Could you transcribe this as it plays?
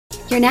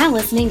You're now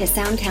listening to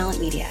Sound Talent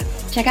Media.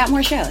 Check out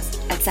more shows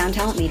at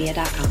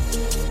soundtalentmedia.com.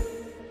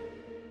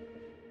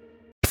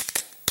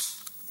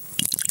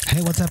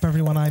 Hey, what's up,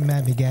 everyone? I'm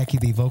Matt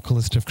McGachy, the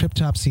vocalist of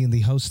Cryptopsy and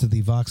the host of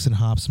the Vox and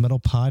Hops Metal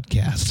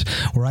Podcast,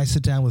 where I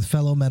sit down with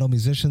fellow metal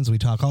musicians. We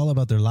talk all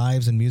about their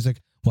lives and music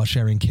while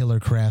sharing killer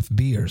craft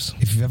beers.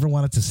 If you've ever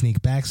wanted to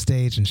sneak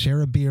backstage and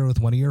share a beer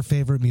with one of your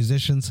favorite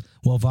musicians,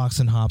 well, Vox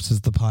and Hops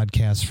is the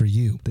podcast for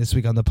you. This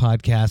week on the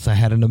podcast, I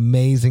had an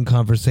amazing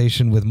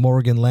conversation with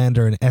Morgan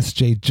Lander and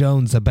S.J.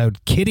 Jones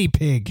about Kitty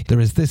Pig.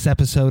 There is this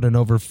episode and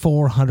over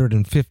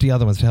 450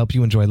 other ones to help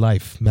you enjoy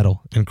life,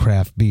 metal, and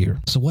craft beer.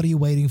 So what are you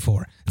waiting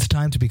for? It's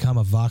time to become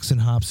a Vox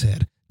and Hops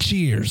head.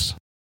 Cheers.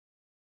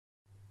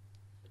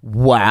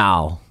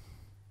 Wow.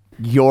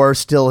 You're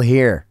still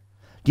here.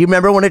 Do you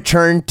remember when it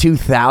turned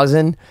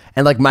 2000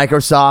 and like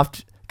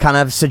Microsoft kind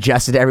of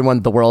suggested to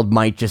everyone the world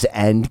might just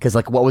end? Because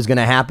like what was going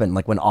to happen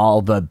like when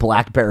all the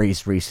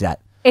Blackberries reset?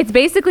 It's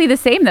basically the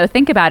same though.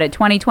 Think about it.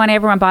 2020,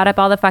 everyone bought up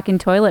all the fucking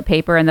toilet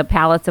paper and the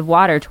pallets of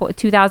water.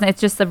 2000, it's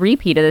just a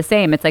repeat of the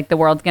same. It's like the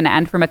world's going to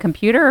end from a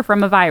computer or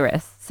from a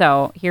virus.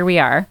 So here we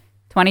are.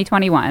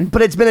 2021.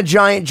 But it's been a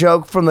giant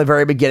joke from the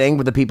very beginning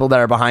with the people that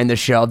are behind the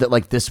show that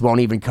like this won't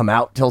even come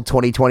out till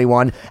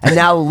 2021. And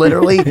now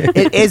literally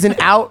it isn't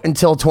out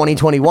until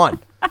 2021.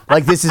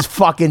 Like this is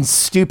fucking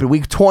stupid.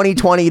 We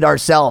 2020'd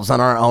ourselves on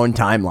our own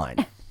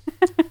timeline.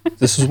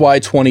 This is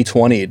why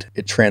 2020'd.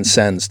 It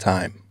transcends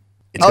time.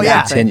 It's going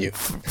to continue.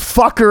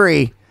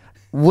 Fuckery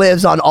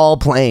lives on all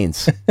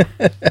planes.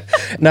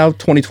 Now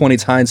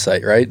 2020's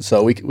hindsight, right?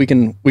 So we'll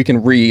rebrand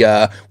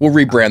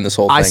this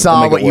whole thing. I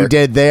saw what you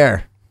did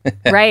there.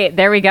 Right,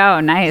 there we go.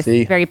 Nice.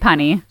 See? Very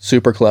punny.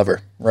 Super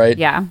clever, right?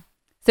 Yeah.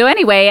 So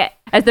anyway,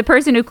 as the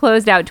person who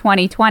closed out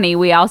 2020,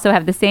 we also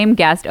have the same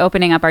guest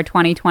opening up our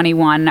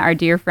 2021, our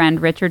dear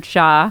friend Richard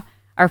Shaw,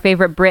 our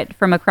favorite Brit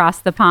from across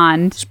the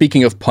pond.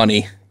 Speaking of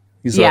punny,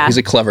 he's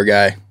a clever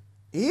guy.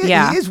 He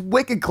is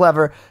wicked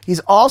clever.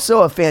 He's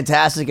also a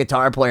fantastic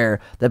guitar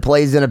player that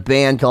plays in a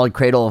band called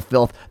Cradle of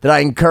Filth that I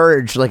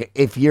encourage, like,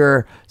 if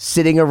you're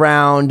sitting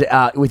around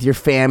with your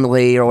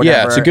family or whatever.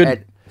 Yeah, it's a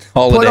good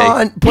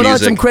holiday put on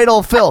some Cradle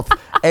of Filth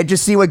and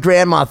just see what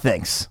grandma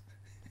thinks.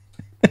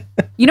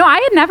 You know, I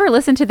had never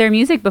listened to their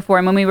music before,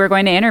 and when we were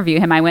going to interview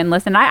him, I went and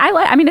listened.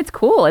 I mean, it's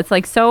cool. It's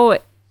like so. I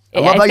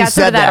love how you got sort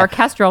said of that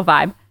orchestral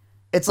vibe.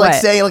 It's like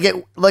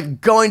saying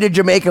like going to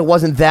Jamaica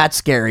wasn't that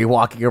scary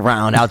walking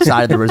around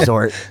outside of the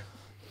resort.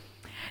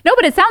 No,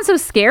 but it sounds so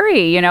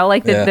scary, you know,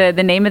 like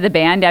the name of the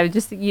band. I was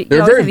just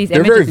they're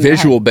very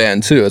visual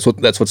band too.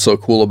 That's what's so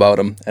cool about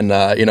them. And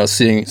you know,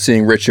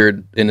 seeing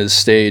Richard in his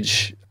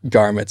stage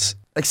garments.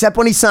 Except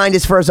when he signed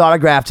his first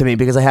autograph to me,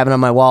 because I have it on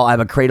my wall. I have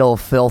a Cradle of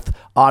Filth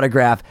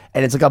autograph,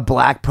 and it's like a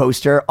black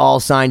poster, all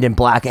signed in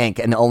black ink.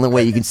 And the only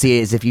way you can see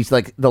it is if you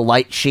like the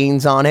light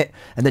sheens on it,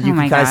 and then you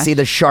can kind of see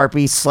the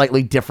Sharpie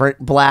slightly different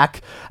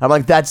black. I'm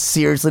like, that's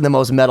seriously the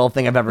most metal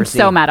thing I've ever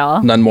seen. So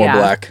metal. None more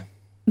black.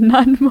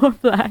 None more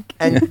black.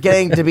 And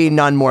getting to be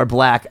none more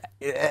black,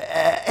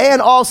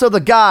 and also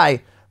the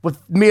guy with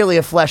merely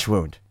a flesh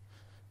wound,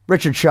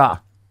 Richard Shaw.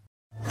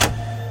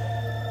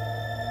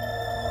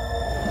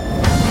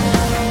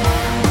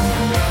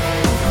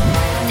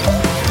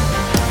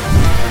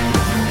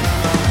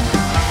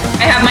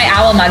 I have my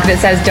owl mug that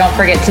says, "Don't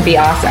forget to be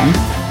awesome."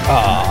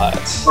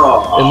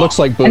 It looks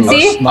like Boomers.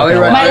 See? My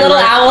little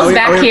owl's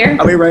back here.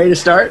 Are we ready to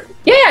start?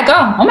 Yeah,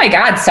 go. Oh my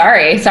God,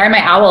 sorry,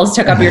 my owls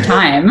took up your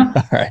time.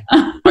 All right.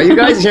 Are you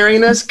guys hearing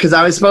this? Because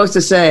I was supposed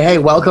to say, "Hey,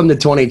 welcome to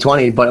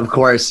 2020," but of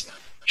course,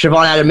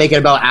 Siobhan had to make it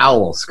about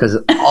owls because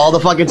all the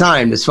fucking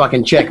time this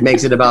fucking chick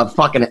makes it about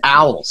fucking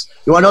owls.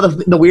 You want to know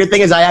the weird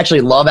thing is I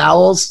actually love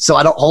owls, so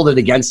I don't hold it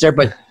against her,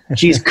 but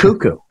she's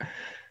cuckoo.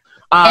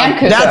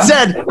 That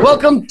said,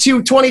 welcome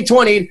to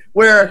 2020,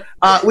 where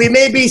we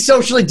may be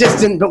socially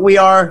distant, but we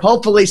are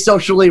hopefully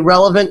socially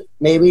relevant.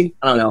 Maybe.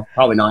 I don't know.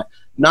 Probably not.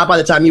 Not by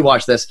the time you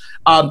watch this.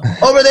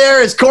 Over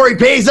there is Corey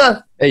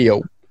Peza. Hey,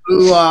 yo.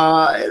 Who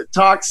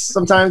talks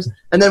sometimes.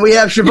 And then we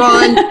have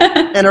Siobhan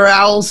and her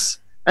owls.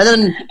 And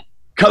then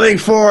coming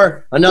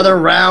for another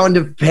round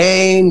of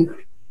pain,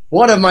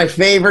 one of my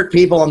favorite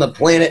people on the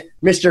planet,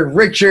 Mr.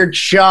 Richard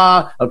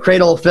Shaw of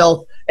Cradle of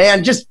Filth,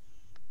 and just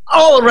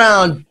all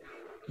around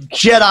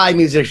Jedi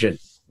musician,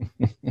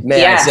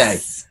 may I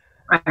say.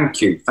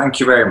 Thank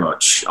you very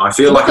much. I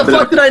feel what the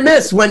fuck did I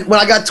miss when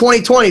I got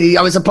 2020?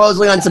 I was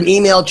supposedly on some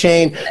email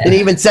chain and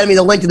even sent me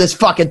the link to this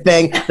fucking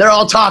thing. They're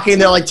all talking.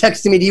 They're like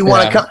texting me, "Do you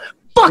want to come?"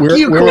 Fuck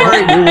you,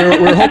 Corey.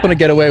 We're hoping to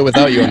get away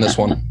without you on this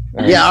one.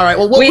 Right. Yeah, all right.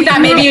 Well, we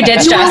thought maybe you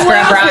ditched us for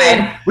a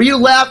bride. Were you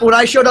laughing? When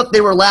I showed up, they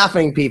were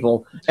laughing,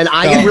 people. And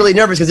I get really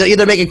nervous because they're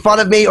either making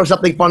fun of me or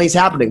something funny's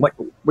happening. What,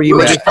 were you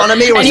making fun of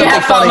me or something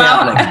funny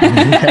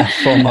happening?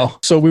 FOMO.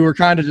 So we were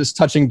kind of just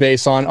touching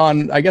base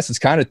on I guess it's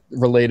kind of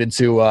related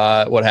to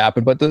what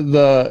happened, but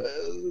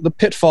the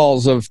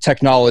pitfalls of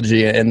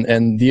technology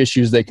and the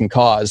issues they can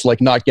cause,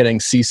 like not getting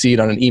CC'd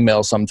on an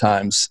email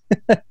sometimes.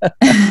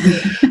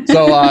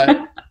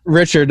 So,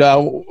 Richard,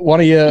 why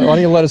don't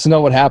you let us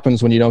know what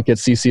happens when you don't get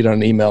CC'd on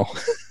an email?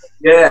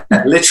 Yeah,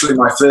 literally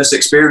my first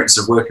experience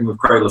of working with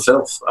Cradle of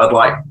Filth. I'd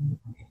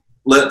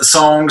learnt the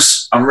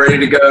songs. I'm ready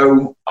to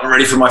go. I'm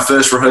ready for my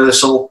first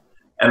rehearsal.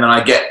 And then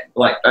I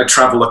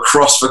travel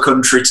across the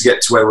country to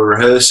get to where we're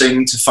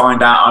rehearsing to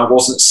find out I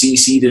wasn't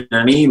CC'd in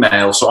an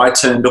email. So I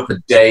turned up a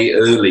day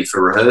early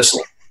for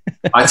rehearsal.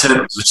 I turned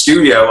up to the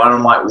studio and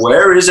I'm like,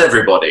 where is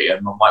everybody?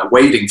 And I'm like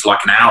waiting for like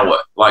an hour,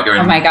 like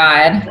going, Oh my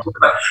God.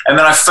 And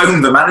then I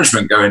phoned the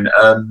management going,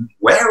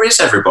 where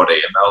is everybody?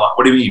 And they're like,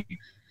 what do you mean? I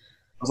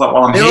was like,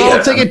 well, I'm They here. were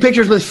all taking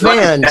pictures with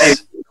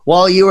fans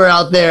while you were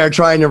out there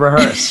trying to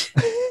rehearse.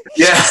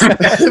 Yeah.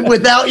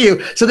 Without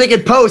you, so they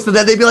could post, and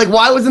then they'd be like,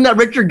 "Why wasn't that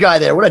Richard guy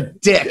there? What a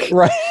dick!"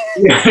 Right.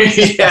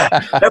 Yeah.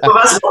 Well,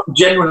 that's what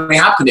genuinely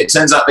happened. It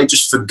turns out they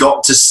just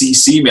forgot to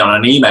CC me on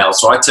an email,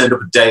 so I turned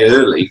up a day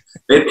early.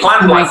 They had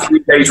planned like 3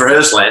 days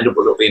rehearsal. I ended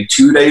up being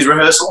 2 days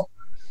rehearsal,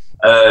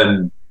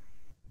 and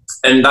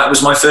that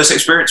was my first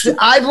experience.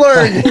 I've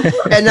learned,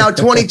 and now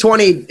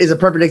 2020 is a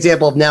perfect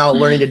example of now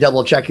learning to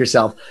double check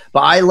yourself.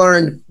 But I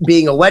learned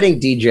being a wedding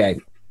DJ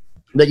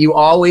that you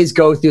always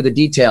go through the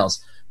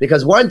details.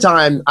 Because one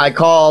time I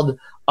called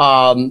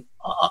a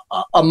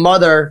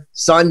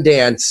mother-son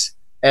dance,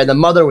 and the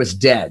mother was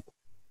dead.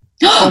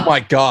 Oh my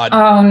God.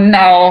 Oh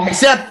no.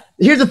 Except,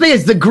 here's the thing: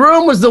 is the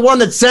groom was the one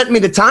that sent me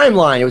the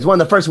timeline. It was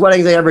one of the first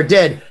weddings I ever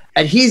did,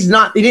 and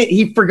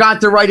he forgot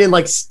to write in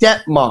like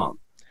stepmom.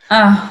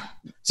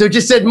 So it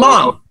just said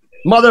mom,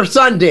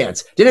 mother-son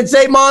dance. Didn't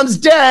say mom's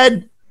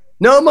dead.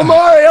 No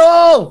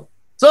memorial.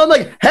 So I'm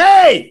like,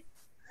 hey,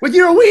 with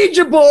your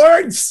Ouija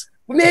boards,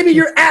 maybe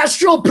your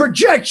astral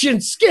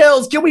projection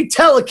skills, can we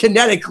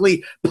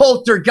telekinetically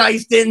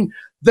poltergeist in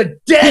the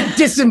dead,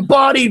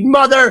 disembodied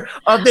mother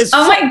of this?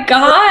 Oh my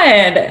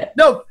God.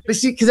 No, but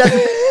see, because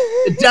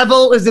the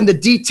devil is in the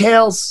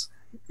details.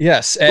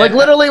 Yes. Like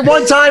literally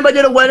one time I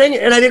did a wedding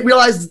and I didn't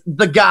realize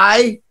the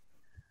guy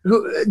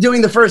who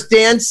doing the first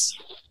dance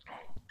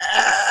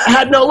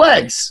had no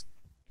legs.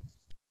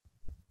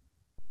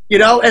 You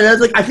know, and I was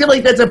like, I feel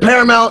like that's a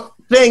paramount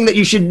thing that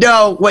you should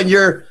know when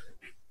you're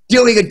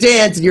doing a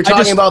dance and you're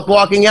talking about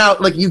walking out.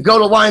 Like you go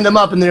to line them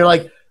up and they're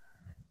like,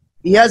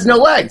 he has no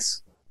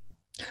legs.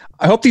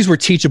 I hope these were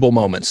teachable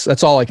moments.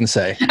 That's all I can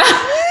say.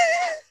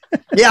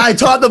 Yeah, I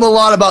taught them a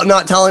lot about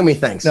not telling me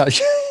things. No.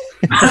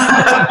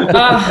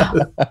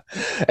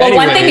 Well,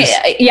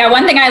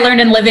 one thing I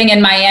learned in living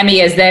in Miami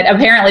is that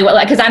apparently,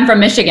 because I'm from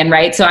Michigan,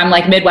 right? So I'm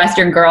like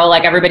Midwestern girl,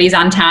 like everybody's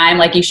on time,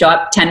 like you show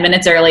up 10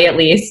 minutes early at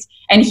least.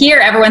 And here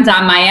everyone's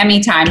on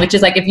Miami time, which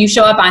is like if you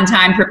show up on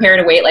time, prepare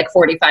to wait like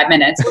 45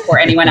 minutes before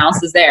anyone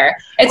else is there.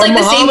 It's like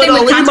the same thing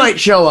with concerts. Might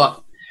show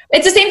up.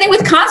 It's the same thing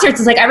with concerts.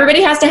 It's like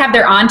everybody has to have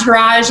their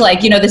entourage,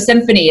 like, you know, the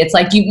symphony. It's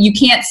like you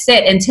can't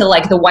sit until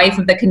like the wife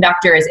of the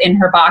conductor is in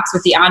her box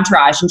with the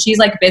entourage and she's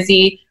like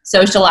busy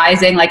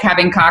socializing, like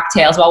having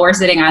cocktails while we're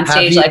sitting on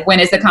stage. Like, when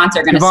is the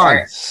concert going to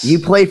start? You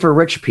play for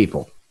rich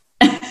people.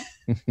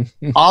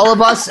 All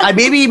of us,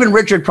 maybe even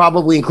Richard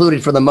probably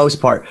included for the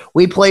most part,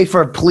 we play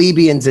for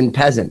plebeians and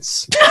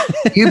peasants.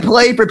 You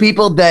play for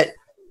people that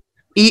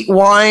eat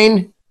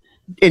wine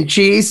and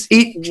cheese,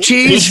 eat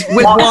cheese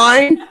with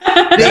wine.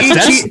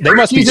 They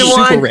must be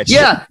super rich.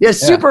 Yeah,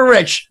 super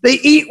rich. They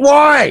eat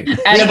wine.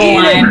 Edible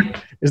wine.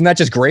 Isn't that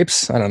just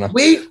grapes? I don't know.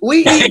 We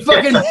eat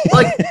fucking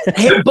like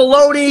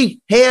bologna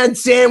hand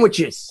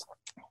sandwiches.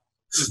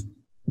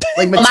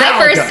 Like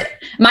Metallica.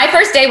 My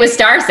first day was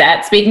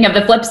Starset, speaking of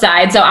the flip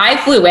side. So I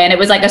flew in. It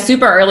was like a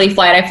super early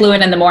flight. I flew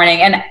in the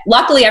morning and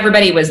luckily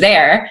everybody was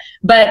there,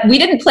 but we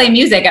didn't play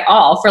music at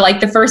all for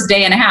like the first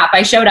day and a half.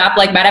 I showed up,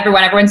 like met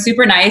everyone. Everyone's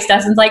super nice.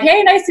 Dustin's like,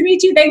 hey, nice to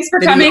meet you. Thanks for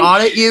coming. Did he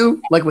audit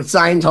you like with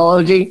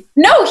Scientology?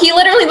 No, he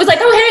literally was like,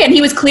 oh, hey. And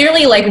he was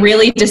clearly like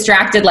really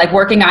distracted, like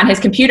working on his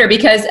computer,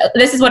 because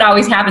this is what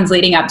always happens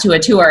leading up to a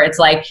tour. It's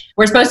like,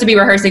 we're supposed to be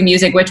rehearsing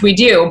music, which we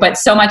do, but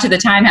so much of the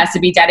time has to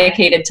be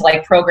dedicated to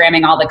like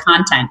programming all the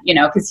content, you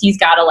know, because he's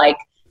got to like,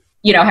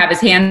 you know, have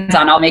his hands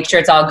on, I'll make sure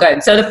it's all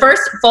good. So the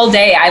first full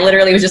day, I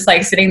literally was just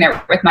like sitting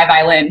there with my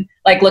violin,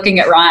 like looking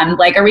at Ron,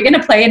 like, are we going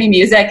to play any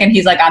music? And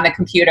he's like on the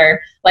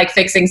computer, like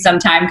fixing some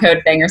time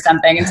code thing or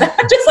something. And so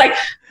just like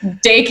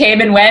day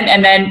came and went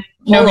and then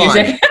no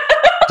music.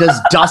 Does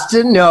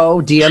Dustin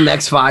know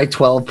DMX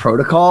 512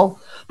 protocol?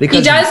 Because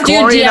he does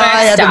Corey do DMX and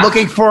I have been stuff.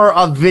 looking for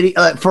a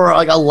video for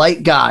like a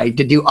light guy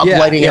to do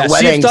uplighting at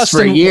weddings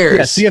for years.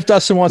 Yeah, see if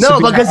Dustin wants to No,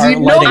 be because our he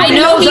lighting I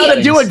know knows how to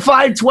he- do it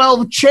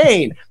 512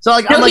 chain. So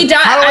like, No, I'm like, he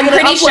does. how do I I'm get an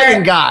pretty sure-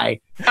 uplighting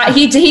guy?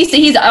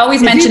 He's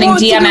always mentioning if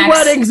he wants to do DMX.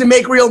 weddings and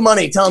make real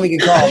money, tell him he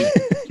can call me.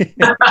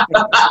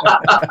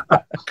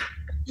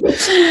 Well,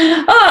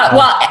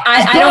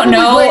 I don't Probably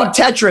know. playing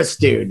Tetris,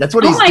 dude. That's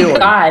what Oh he's my doing.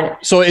 God.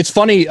 So it's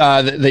funny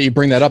that you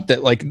bring that up,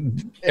 that like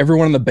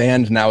everyone in the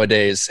band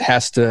nowadays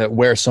has to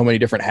wear so many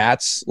different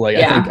hats. Like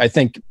Yeah. I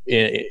think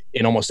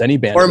in almost any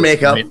band. Or at this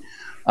makeup.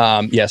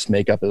 point. Yes,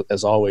 makeup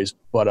as always.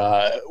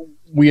 But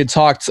we had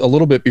talked a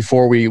little bit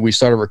before we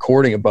started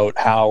recording about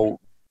how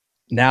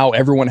now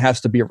everyone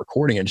has to be a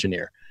recording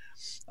engineer.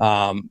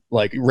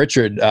 Like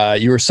Richard,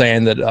 you were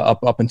saying that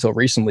up until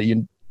recently,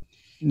 you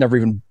never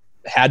even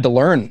had to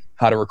learn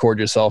how to record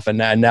yourself. And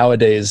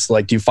nowadays,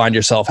 like, do you find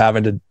yourself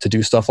having to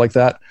do stuff like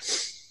that?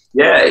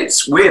 Yeah,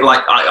 it's weird.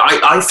 Like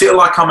I feel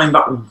like I'm in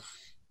that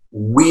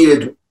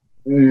weird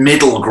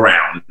middle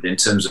ground in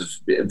terms of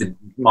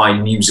my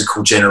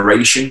musical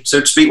generation, so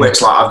to speak, where it's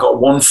like I've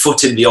got one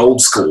foot in the old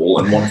school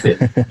and one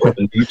foot in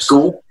the new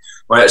school,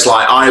 where it's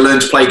like I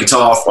learned to play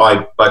guitar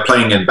by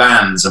playing in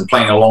bands and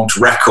playing along to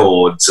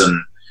records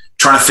and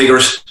trying to figure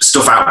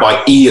stuff out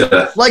by ear.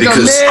 Like a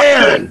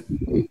man!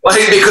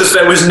 Because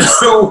there was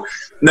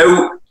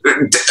no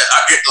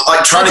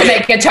like trying to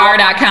get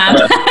guitar.com.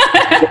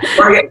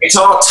 trying to get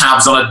guitar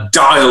tabs on a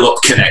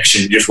dial-up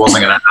connection just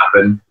wasn't going to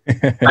happen.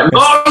 Like,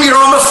 Mom, you're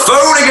on the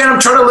phone again. I'm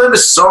trying to learn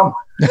this song.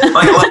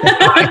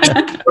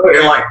 I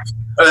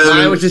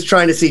was just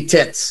trying to see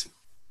tits.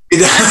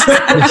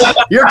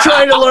 You're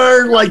trying to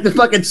learn like the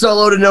fucking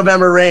solo to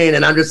November Rain,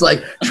 and I'm just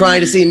like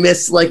trying to see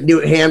Miss like New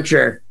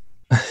Hampshire.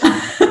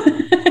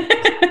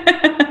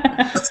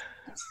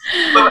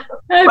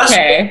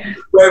 Okay.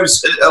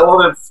 Whereas a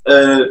lot of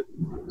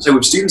so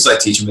with students I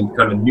teach in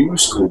kind of new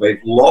school, they've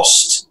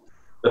lost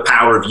the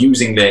power of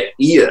using their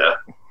ear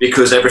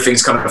because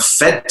everything's kind of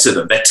fed to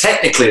them. They're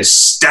technically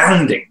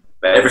astounding,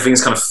 but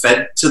everything's kind of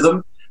fed to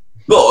them.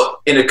 But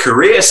in a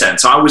career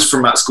sense, I was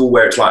from that school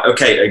where it's like,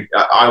 okay,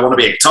 I want to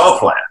be a guitar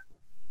player.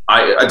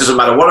 It doesn't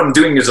matter what I'm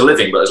doing as a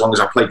living, but as long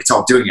as I play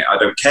guitar doing it, I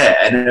don't care.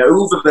 And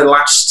over the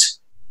last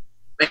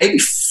maybe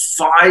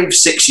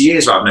 5-6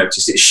 years, I've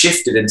noticed it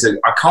shifted into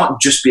I can't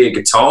just be a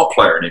guitar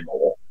player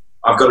anymore.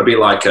 I've got to be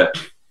like a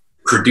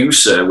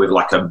producer with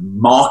like a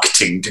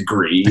marketing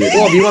degree.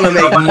 Well, if you want to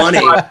make money,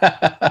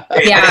 I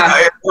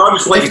can't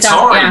just play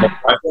guitar anymore.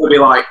 I've got to be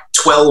like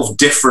 12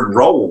 different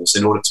roles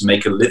in order to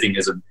make a living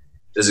as a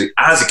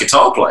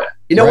guitar player.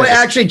 You know what?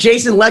 Actually,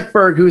 Jason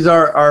Leckberg, who's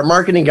our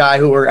marketing guy,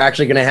 who we're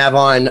actually going to have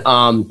on,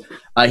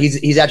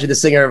 he's actually the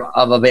singer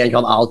of a band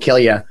called I'll Kill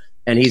Ya,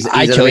 and he's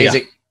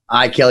amazing.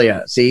 I Kill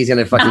Ya. See, he's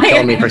gonna fucking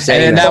kill me for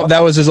saying that.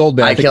 That was his old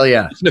band. I Kill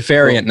Ya. It's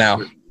Nefariant now.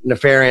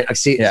 Nefariant.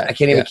 See, yeah, I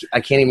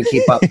can't even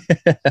keep up.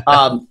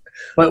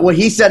 But what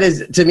he said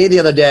is to me the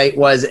other day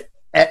was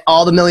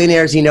all the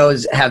millionaires he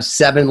knows have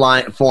 7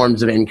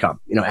 forms of income.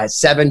 You know, has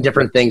 7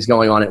 different things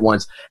going on at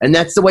once, and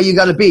that's the way you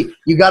got to be.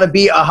 You got to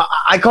be.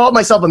 I call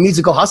myself a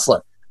musical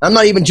hustler. I'm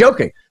not even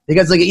joking.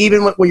 Because like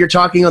even when you're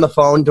talking on the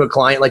phone to a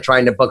client, like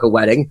trying to book a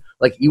wedding,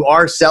 like you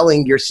are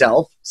selling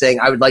yourself, saying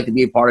I would like to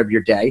be a part of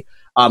your day.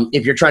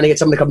 If you're trying to get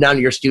someone to come down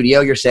to your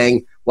studio, you're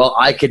saying, well,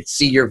 I could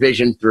see your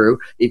vision through.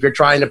 If you're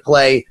trying to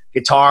play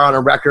guitar on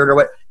a record or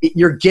what,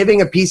 you're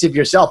giving a piece of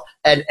yourself.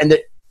 And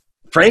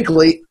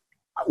frankly,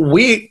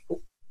 we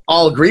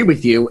all agree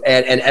with you,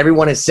 and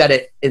everyone has said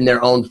it in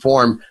their own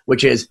form,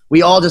 which is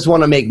we all just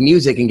want to make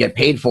music and get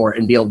paid for it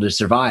and be able to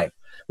survive,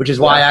 which is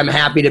why I'm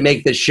happy to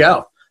make this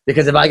show.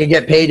 Because if I could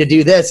get paid to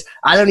do this,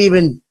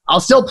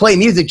 I'll still play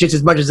music just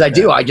as much as I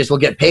do. I just will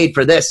get paid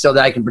for this so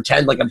that I can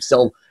pretend like I'm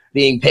still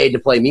being paid to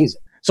play music.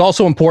 It's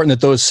also important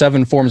that those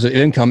 7 forms of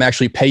income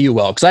actually pay you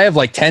well. Because I have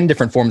like 10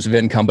 different forms of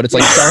income, but it's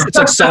like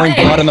selling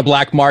blood on the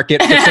black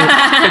market,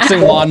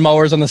 fixing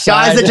lawnmowers on the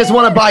side. Guys that just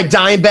want to buy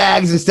dime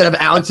bags instead of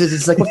ounces.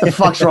 It's like, what the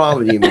fuck's wrong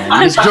with you,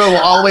 man? You just drove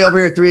all the way over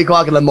here at 3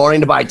 o'clock in the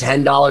morning to buy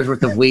 $10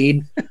 worth of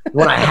weed. You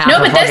want a half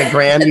a fucking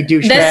gram, you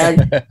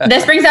douchebag?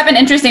 This brings up an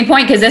interesting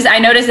point because I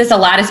notice this a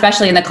lot,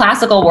 especially in the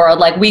classical world.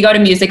 Like we go to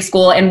music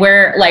school and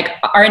we're like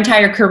our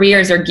entire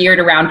careers are geared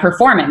around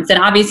performance, and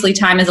obviously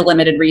time is a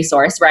limited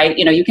resource, right?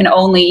 You know, you can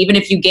only, even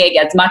if you gig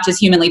as much as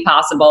humanly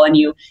possible and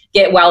you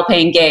get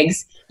well-paying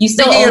gigs, you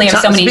still only have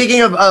so many.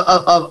 Speaking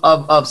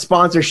of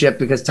sponsorship,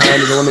 because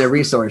time is a limited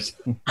resource,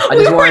 I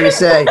just wanted to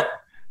say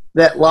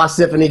that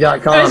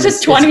LostSymphony.com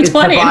is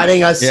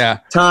providing us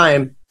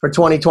time for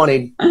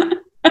 2020.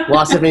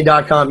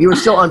 LostSymphony.com. You were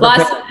still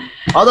unprepared.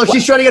 Although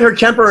she's trying to get her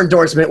Kemper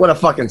endorsement. What a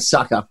fucking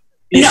suck up.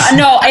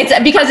 No, it's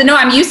because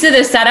I'm used to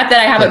this setup that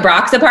I have at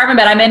Brock's apartment,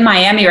 but I'm in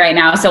Miami right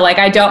now. So like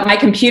my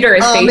computer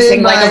is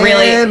facing like a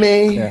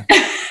really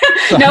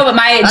no, but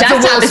my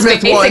desktop is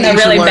facing a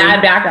really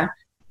bad background.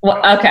 Well,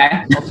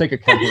 okay. I'll take a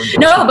Kemper.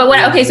 No, but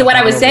so what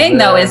I was saying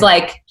though is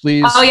like,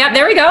 please. Oh yeah,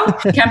 there we go.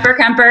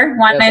 Kemper,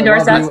 want my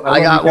endorse us?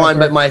 I got one,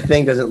 but my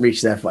thing doesn't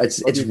reach that far.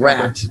 It's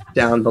wrapped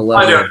down below.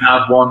 I don't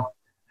have one.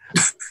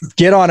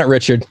 Get on it,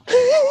 Richard.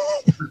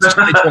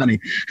 2020.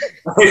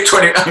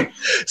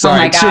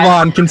 Sorry,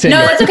 Siobhan, continue.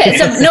 No, that's okay.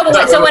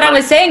 So what I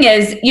was saying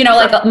is, you know,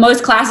 like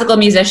most classical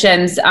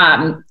musicians,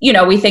 you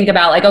know, we think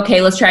about like, okay,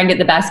 let's try and get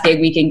the best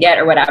gig we can get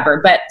or whatever.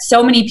 But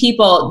so many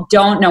people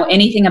don't know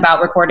anything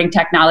about recording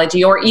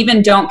technology or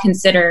even don't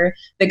consider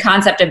the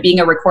concept of being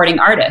a recording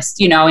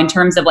artist, you know, in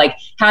terms of like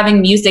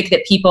having music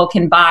that people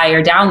can buy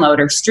or download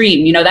or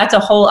stream. You know, that's a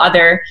whole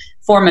other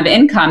form of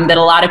income that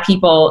a lot of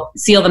people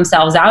seal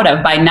themselves out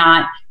of by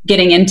not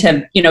getting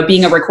into, you know,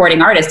 being a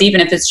recording artist,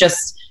 even if it's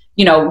just,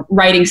 you know,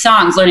 writing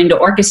songs, learning to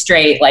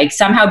orchestrate, like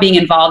somehow being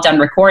involved on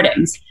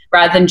recordings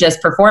rather than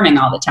just performing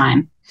all the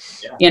time.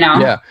 You know?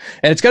 Yeah.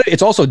 And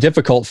it's also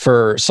difficult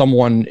for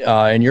someone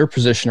in your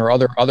position or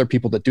other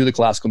people that do the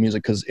classical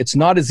music, because it's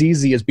not as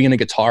easy as being a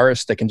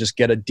guitarist that can just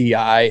get a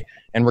DI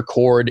and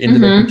record into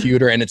the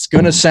computer. And it's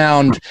going to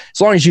sound,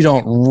 as long as you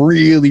don't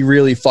really,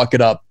 really fuck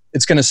it up,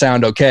 it's going to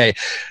sound okay.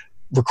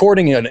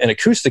 recording an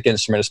acoustic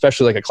instrument,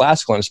 especially like a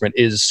classical instrument,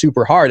 is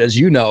super hard, as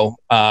you know.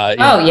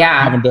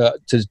 Having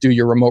to do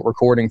your remote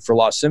recording for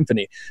Lost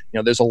Symphony,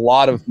 there's a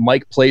lot of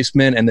mic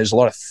placement and there's a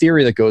lot of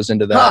theory that goes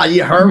into that.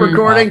 Her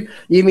recording?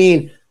 You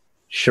mean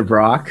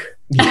Shabrock?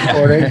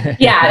 Recording?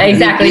 Yeah,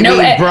 exactly. You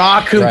mean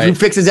Brock, who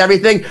fixes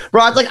everything.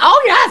 Brock's like,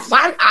 oh yes,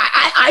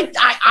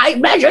 I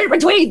measured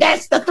between the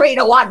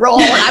 3-to-1 rule,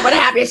 and I'm gonna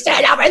have you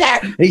stand over there.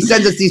 And he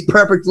sends us these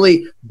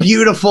perfectly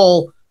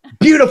beautiful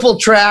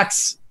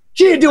tracks.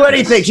 She didn't do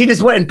anything. She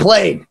just went and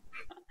played.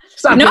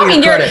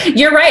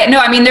 You're right. No,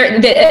 I mean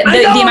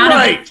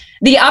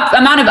the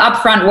amount of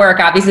upfront work,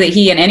 obviously, that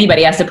he and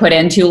anybody has to put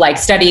into like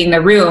studying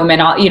the room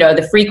and all,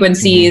 the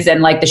frequencies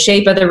and like the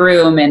shape of the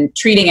room and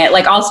treating it,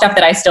 like all stuff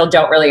that I still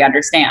don't really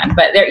understand.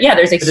 But there's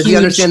a huge. Does he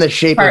understand the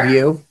shape of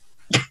you?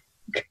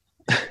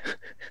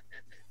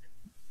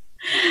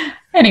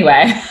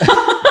 Anyway.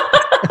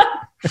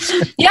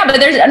 Yeah, but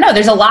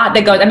there's a lot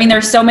that goes. I mean,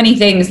 there's so many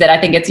things that I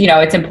think it's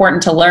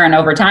important to learn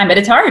over time, but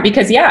it's hard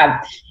because you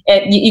have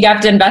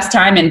to invest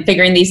time in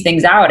figuring these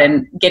things out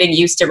and getting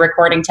used to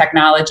recording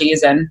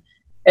technologies, and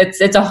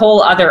it's a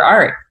whole other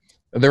art.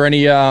 Are there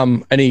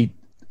any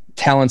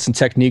talents and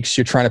techniques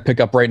you're trying to pick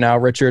up right now,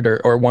 Richard,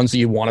 or ones that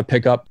you want to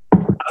pick up?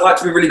 I like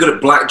to be really good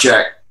at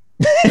blackjack.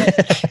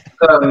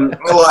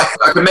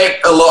 I can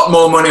make a lot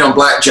more money on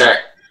blackjack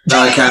than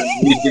I can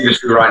in the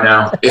industry right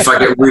now if I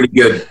get really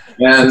good.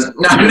 And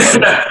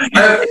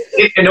no.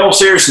 In all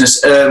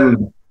seriousness, like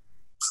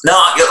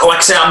I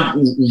say,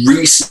 I'm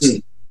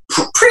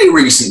pretty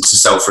recent to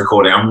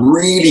self-recording. I'm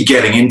really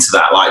getting into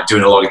that, like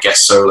doing a lot of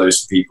guest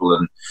solos for people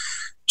and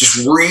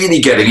just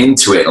really getting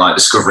into it, like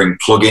discovering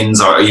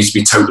plugins. I used to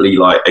be totally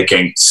like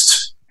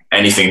against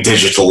anything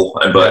digital,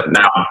 but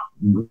now I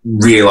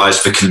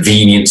realize the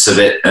convenience of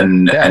it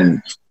and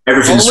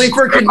everything's only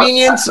for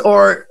convenience,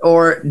 or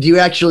do you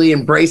actually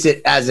embrace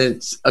it as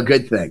it's a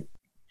good thing?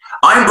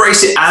 I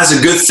embrace it as a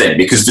good thing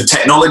because the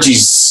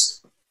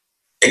technology's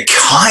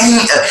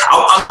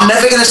I'm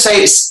never going to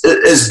say it's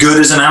as good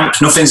as an amp.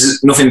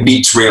 Nothing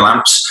beats real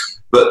amps,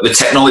 but the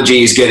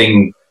technology is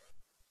getting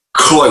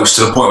close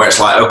to the point where it's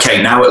like,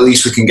 okay, now at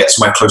least we can get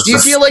somewhere close. Do you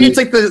feel like it's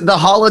like the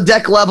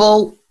holodeck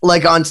level,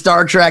 like on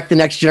Star Trek: The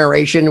Next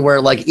Generation,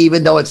 where like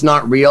even though it's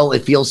not real,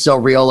 it feels so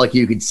real, like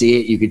you could see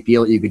it, you could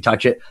feel it, you could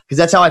touch it? Because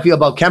that's how I feel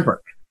about Kemper,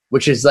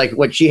 which is like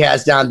what she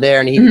has down there.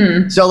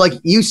 And so like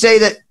you say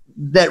that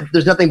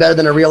there's nothing better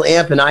than a real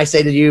amp, and I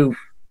say to you,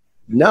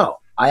 no,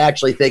 I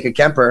actually think a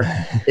Kemper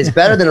is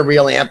better than a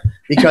real amp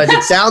because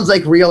it sounds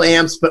like real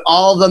amps, but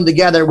all of them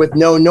together with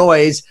no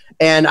noise,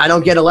 and I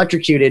don't get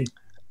electrocuted.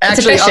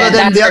 Actually,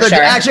 I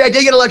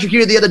did get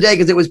electrocuted the other day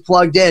because it was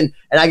plugged in,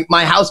 and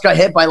my house got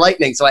hit by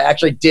lightning. So I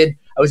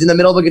was in the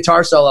middle of a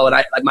guitar solo, and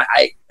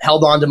I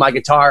held on to my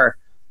guitar,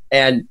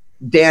 and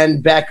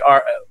Dan Beck,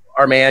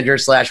 our manager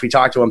 / we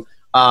talked to him,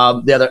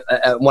 the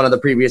other one of the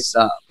previous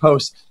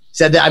posts,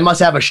 said that I must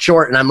have a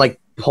short, and I'm like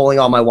pulling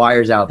all my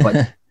wires out.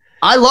 But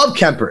I love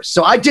Kempers,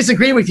 so I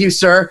disagree with you,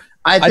 sir.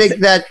 I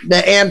think that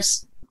the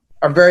amps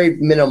are very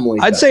minimally.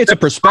 I'd say it's a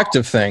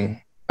perspective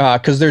thing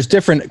because there's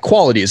different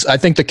qualities. I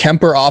think the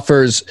Kemper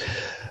offers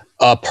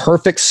a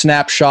perfect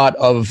snapshot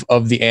of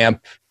the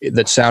amp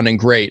that's sounding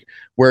great.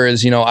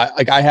 Whereas,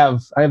 I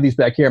have these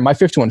back here. My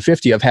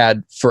 5150 I've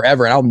had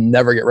forever, and I'll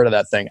never get rid of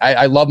that thing.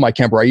 I love my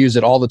Kemper. I use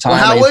it all the time.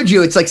 Well, how would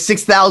you? It's like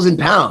 6,000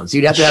 pounds.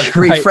 You'd have to have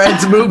three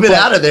friends move it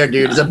out of there,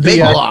 dude. It's a big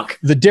block.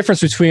 The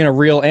difference between a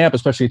real amp,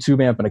 especially a tube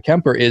amp and a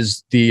Kemper,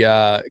 is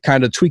the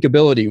kind of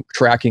tweakability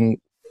tracking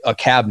a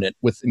cabinet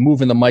with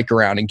moving the mic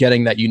around and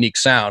getting that unique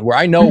sound. Where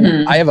I know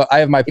I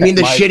have my. You mean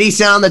the shitty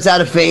sound that's out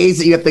of phase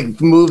that you have to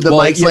move the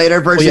mics later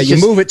versus you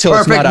move it till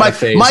it's not out of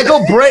phase.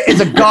 Michael Britt is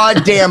a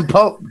goddamn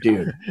pope,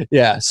 dude.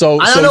 Yeah. So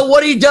I don't know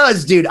what he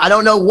does, dude. I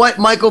don't know what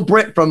Michael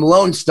Britt from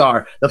Lone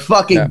Star, the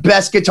fucking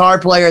best guitar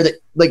player that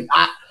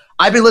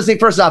I've been listening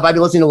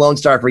to Lone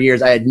Star for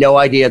years. I had no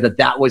idea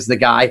that was the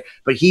guy,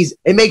 but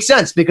it makes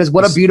sense because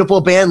what a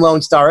beautiful band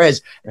Lone Star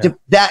is. Yeah.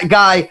 That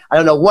guy, I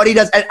don't know what he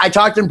does. I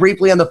talked to him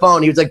briefly on the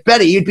phone. He was like,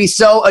 Betty, you'd be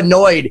so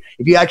annoyed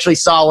if you actually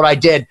saw what I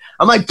did.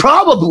 I'm like,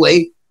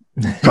 probably.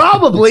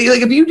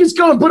 Like if you just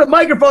go and put a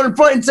microphone in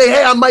front and say,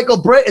 hey, I'm Michael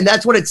Britt, and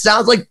that's what it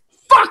sounds like,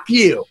 fuck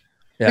you.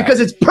 Yeah. Because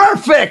it's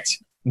perfect.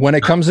 When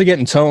it comes to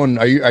getting tone,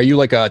 are you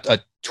like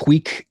a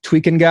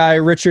tweaking guy,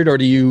 Richard, or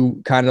do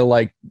you kind of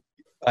like,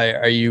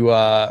 are you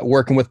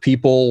working with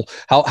people?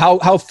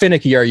 How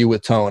finicky are you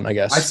with tone, I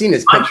guess? I've seen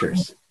his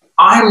pictures.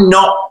 I'm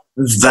not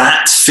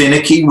that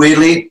finicky,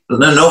 really.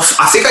 Enough.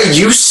 I think I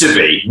used to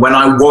be when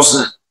I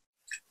wasn't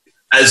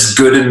as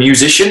good a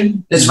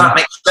musician. Does that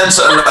make sense?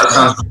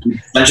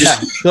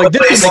 This will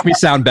make me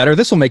sound better.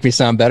 This will make me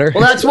sound better.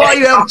 Well, that's why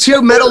you have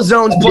two metal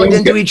zones plugged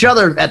into each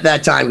other at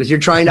that time, because you're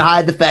trying to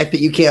hide the fact that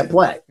you can't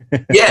play.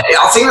 Yeah,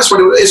 I think that's what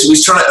it is. We're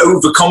trying to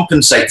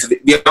overcompensate for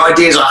the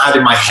ideas I had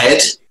in my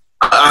head.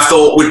 I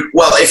thought,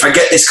 well, if I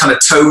get this kind of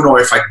tone or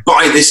if I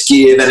buy this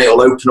gear, then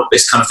it'll open up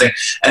this kind of thing.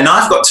 And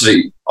I've got to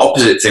the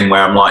opposite thing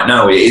where I'm like,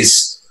 no, it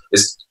is,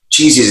 as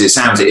cheesy as it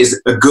sounds, it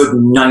is a good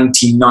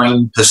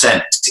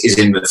 99% is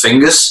in the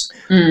fingers.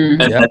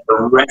 And then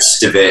the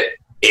rest of it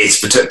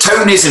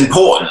tone is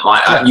important,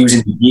 like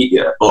using the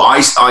gear, but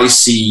I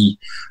see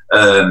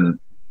the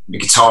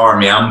guitar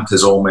and the amp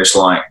as almost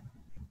like,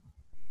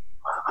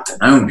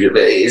 I don't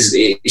know, as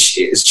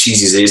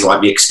cheesy as it is,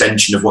 like the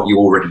extension of what you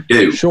already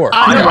do. Sure.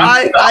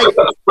 I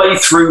played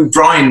through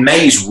Brian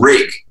May's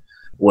rig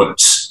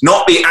once,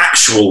 not the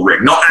actual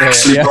rig, not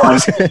actually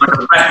Brian's like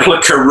a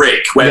replica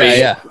rig,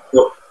 where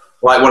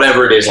like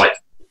whatever it is, like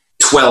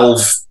 12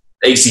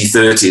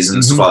 AC30s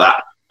and stuff like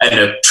that, and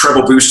a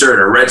treble booster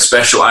and a red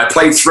special. I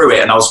played through it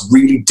and I was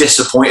really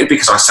disappointed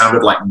because I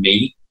sounded like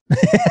me.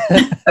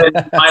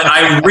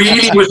 I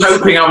really was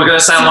hoping I was going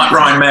to sound like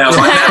Brian May. I was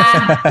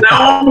like,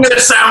 now I'm going to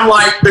sound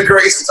like the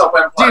greatest top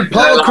end player. Dude,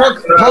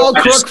 Paul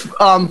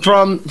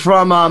Crook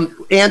from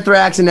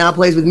Anthrax and now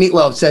plays with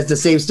Meatloaf says the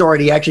same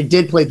story. He actually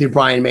did play through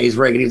Brian May's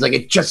rig, and he's like,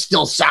 it just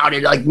still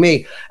sounded like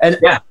me.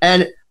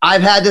 And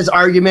I've had this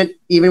argument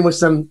even with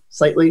some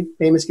slightly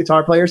famous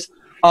guitar players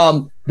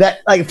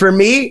that, like, for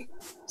me,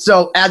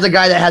 so as a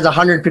guy that has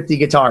 150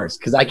 guitars,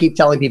 because I keep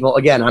telling people,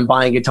 again, I'm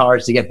buying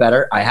guitars to get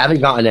better. I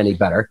haven't gotten any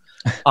better.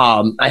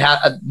 I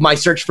have my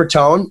search for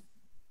tone.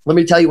 Let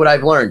me tell you what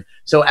I've learned.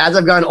 So as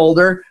I've gotten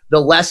older, the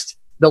less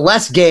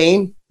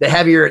gain, the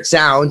heavier it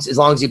sounds, as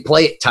long as you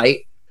play it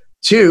tight.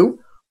 2,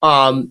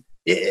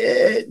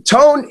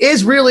 tone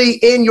is really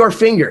in your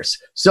fingers.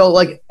 So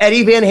like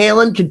Eddie Van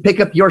Halen can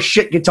pick up your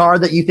shit guitar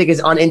that you think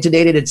is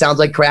unintonated, it sounds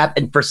like crap,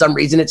 and for some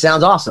reason it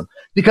sounds awesome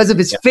because of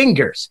his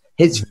fingers.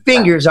 His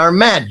fingers are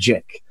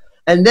magic.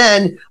 And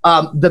then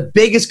the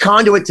biggest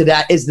conduit to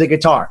that is the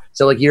guitar.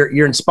 So like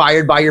you're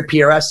inspired by your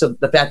PRS, so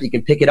the fact that you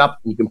can pick it up,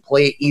 you can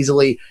play it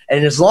easily,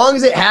 and as long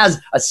as it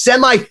has a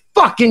semi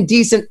fucking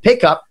decent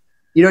pickup,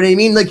 you know what I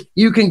mean? Like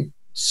you can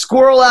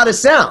squirrel out a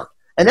sound,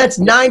 and that's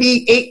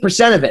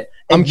 98% of it.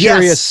 And I'm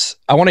curious.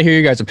 I want to hear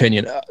your guys'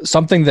 opinion.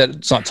 Something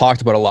that's not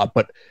talked about a lot,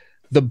 but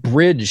the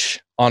bridge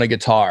on a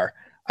guitar,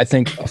 I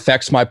think,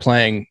 affects my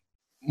playing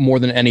more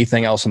than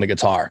anything else on the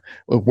guitar.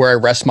 Where I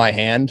rest my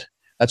hand.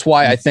 That's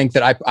why I think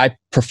that I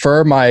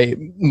prefer my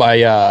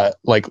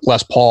like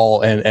Les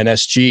Paul and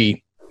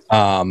SG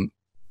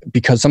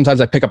because sometimes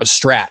I pick up a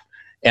Strat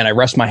and I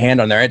rest my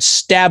hand on there. It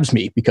stabs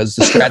me because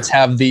the Strats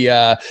have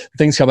the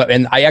things come up,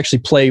 and I actually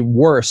play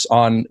worse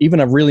on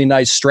even a really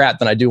nice Strat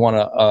than I do on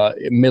a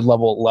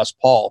mid-level Les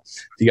Paul.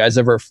 Do you guys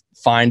ever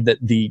find that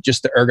the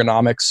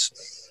ergonomics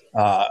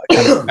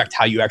kind of affect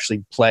how you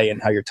actually play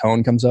and how your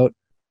tone comes out?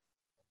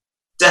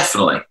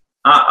 Definitely.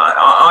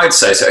 I'd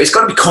say so. It's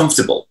got to be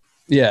comfortable.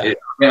 Yeah. I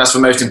mean, that's the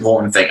most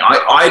important thing.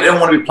 I don't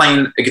want to be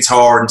playing a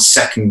guitar and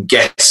second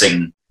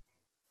guessing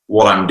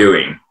what I'm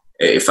doing,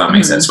 if that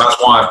makes sense. That's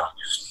why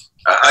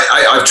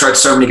I've tried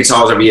so many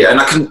guitars every year, and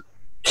I can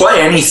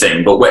play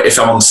anything, but if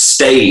I'm on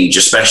stage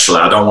especially,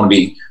 I don't want to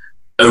be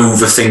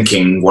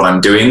overthinking what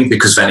I'm doing,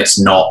 because then it's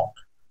not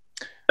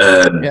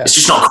it's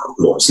just not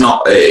comfortable. It's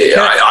not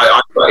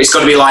it's got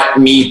to be like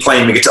me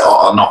playing the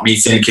guitar, not me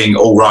thinking,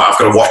 oh right, I've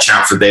got to watch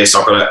out for this,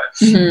 I've got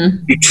to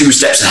be 2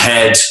 steps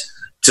ahead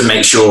to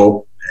make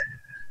sure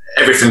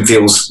everything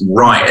feels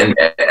right.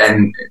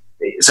 And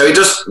so it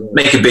does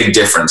make a big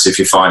difference if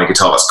you find a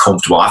guitar that's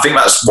comfortable. I think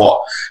that's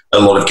what a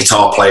lot of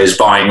guitar players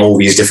buying all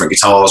these different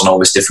guitars and all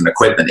this different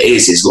equipment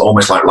is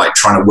almost like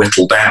trying to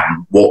whittle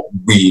down what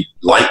we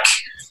like.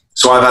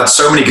 So I've had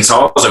so many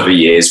guitars over the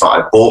years that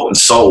I've bought and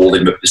sold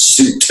in the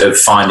pursuit of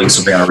finding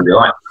something I really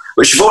like.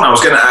 But Siobhan, I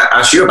was going to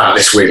ask you about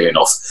this, weirdly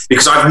enough,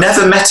 because I've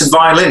never met a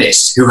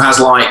violinist who has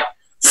like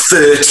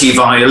 30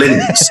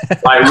 violins.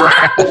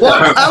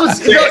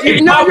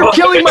 You're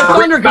killing my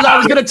thunder, because I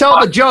was going to tell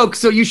the joke,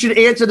 so you should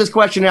answer this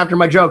question after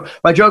my joke.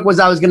 My joke was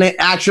I was going to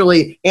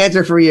actually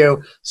answer for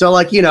you. So,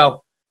 like, you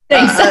know,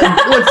 thanks.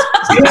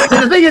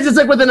 The thing is, it's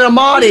like with an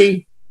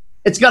Amati,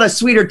 it's got a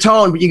sweeter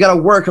tone, but you got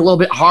to work a little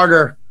bit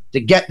harder to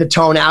get the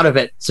tone out of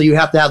it. So you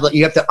have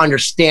to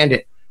understand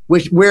it.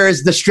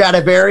 Whereas the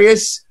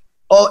Stradivarius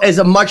is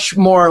a much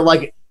more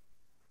like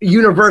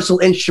universal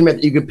instrument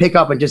that you can pick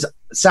up and just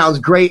sounds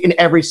great in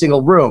every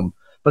single room.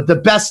 But the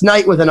best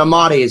night with an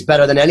Amati is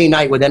better than any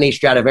night with any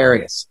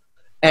Stradivarius.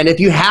 And if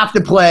you have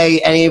to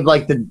play any of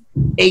like the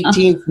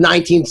 18th,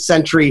 19th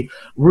century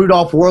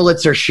Rudolf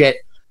Wurlitzer shit,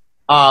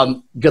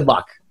 good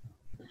luck.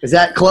 Is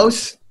that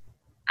close?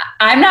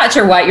 I'm not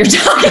sure what you're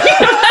talking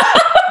about.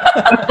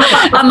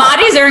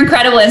 Amatis are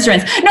incredible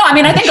instruments. No, I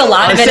mean, I think a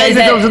lot of it is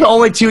that those are the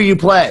only 2 you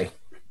play.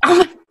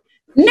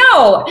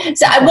 No.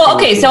 So, well,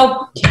 okay.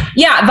 So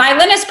yeah,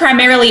 violinists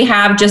primarily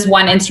have just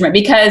one instrument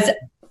because,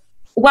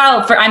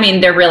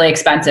 they're really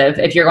expensive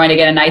if you're going to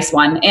get a nice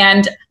one.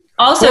 And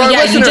also,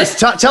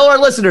 tell our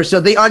listeners so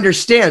they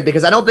understand,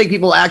 because I don't think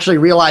people actually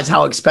realize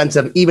how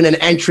expensive even an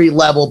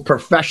entry-level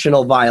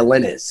professional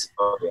violin is.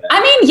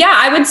 I mean, yeah,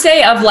 I would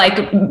say of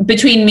like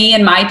between me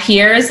and my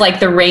peers, like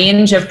the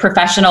range of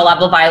professional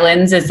level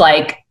violins is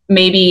like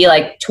maybe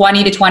like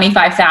 20 to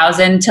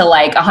 25,000 to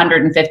like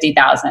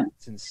 150,000.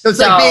 So it's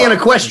like being an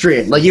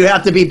equestrian. Like you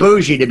have to be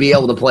bougie to be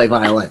able to play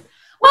violin.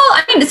 Well,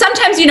 I mean,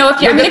 sometimes, you know,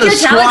 if you're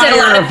talented, a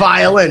lot of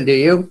violin, do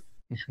you?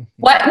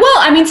 What? Well,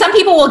 I mean, some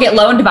people will get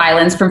loaned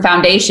violins from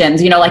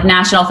foundations, you know, like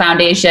national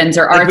foundations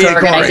or arts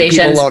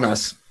organizations. People loan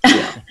us.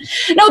 Yeah.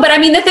 No, but I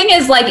mean, the thing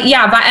is like,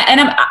 yeah,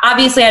 and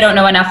obviously I don't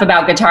know enough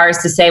about guitars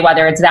to say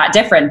whether it's that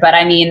different, but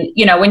I mean,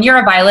 you know, when you're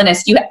a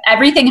violinist,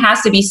 everything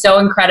has to be so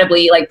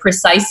incredibly like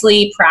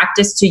precisely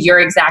practiced to your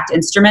exact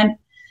instrument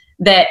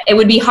that it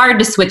would be hard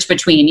to switch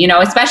between, you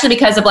know, especially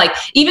because of like,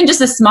 even just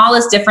the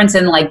smallest difference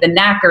in like the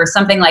neck or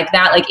something like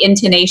that, like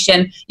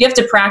intonation, you have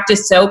to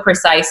practice so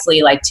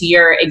precisely, like to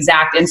your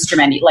exact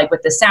instrument, like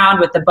with the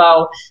sound, with the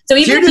bow. So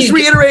even you're just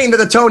reiterating that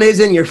the tone is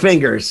in your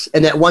fingers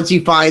and that once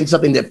you find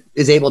something that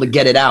is able to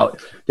get it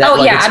out,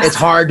 that it's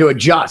hard to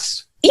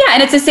adjust. Yeah,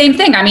 and it's the same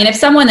thing. I mean, if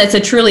someone that's a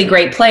truly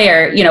great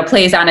player, you know,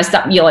 plays on let's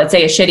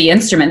say a shitty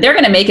instrument, they're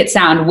going to make it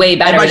sound way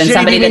better than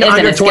somebody that isn't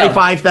under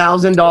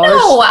 $25,000.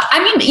 No,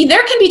 I mean,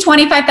 there can be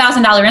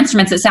 $25,000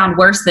 instruments that sound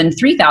worse than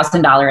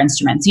 $3,000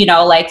 instruments. You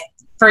know, like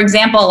for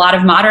example, a lot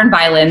of modern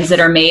violins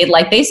that are made,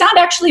 like they sound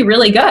actually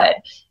really good.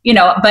 You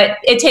know, but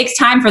it takes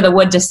time for the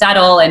wood to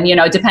settle, and you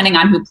know, depending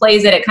on who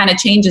plays it, it kind of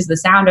changes the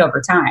sound over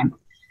time.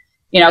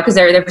 You know, because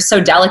they're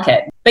so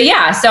delicate. But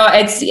yeah, so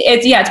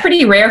it's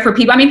pretty rare for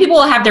people. I mean, people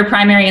will have their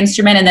primary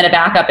instrument and then a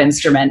backup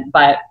instrument,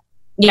 but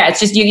yeah,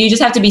 it's just you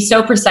just have to be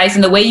so precise,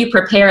 and the way you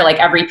prepare like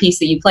every piece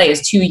that you play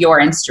is to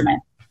your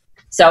instrument.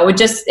 So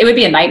it would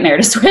be a nightmare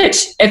to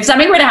switch. If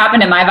something were to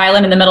happen to my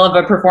violin in the middle of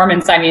a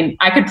performance, I mean,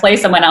 I could play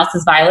someone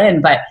else's violin,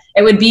 but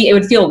it would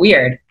feel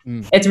weird.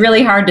 It's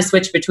really hard to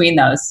switch between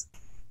those.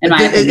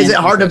 Is it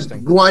hard to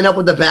line up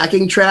with the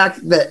backing track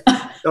that?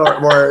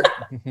 Or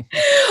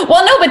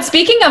well, no, but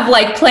speaking of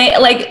like play,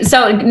 like,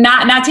 so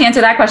not to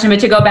answer that question, but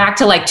to go back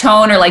to like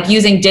tone or like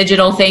using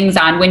digital things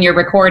on when you're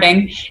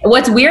recording,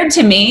 what's weird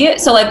to me,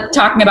 so like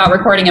talking about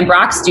recording in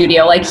Brock's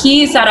studio, like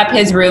he set up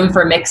his room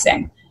for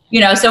mixing, you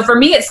know, so for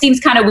me, it seems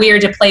kind of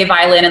weird to play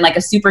violin in like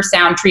a super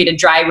sound treated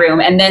dry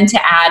room and then to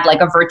add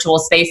like a virtual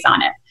space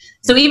on it.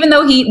 So even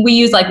though we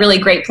use like really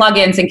great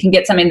plugins and can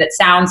get something that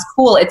sounds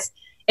cool, it's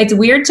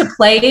weird to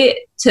play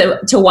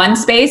to one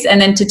space and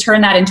then to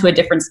turn that into a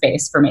different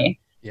space for me.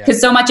 Because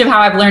so much of how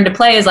I've learned to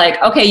play is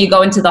like, okay, you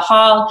go into the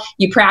hall,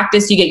 you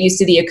practice, you get used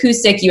to the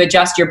acoustic, you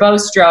adjust your bow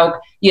stroke,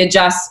 you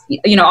adjust,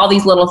 you know, all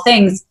these little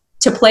things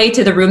to play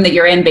to the room that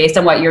you're in based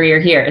on what your ear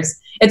hears.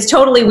 It's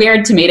totally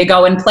weird to me to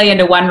go and play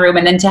into one room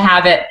and then to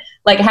have it,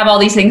 like have all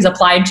these things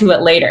applied to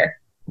it later,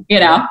 you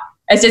know?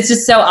 It's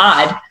just so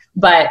odd.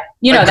 But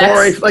you know,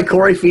 like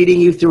Corey feeding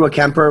you through a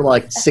Kemper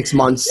like 6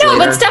 months later.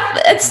 But stuff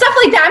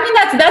like that. I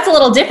mean, that's a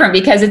little different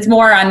because it's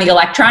more on the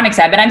electronic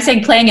side. But I'm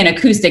saying playing an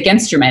acoustic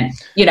instrument.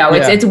 You know,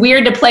 it's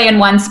weird to play in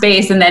one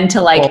space and then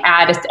to like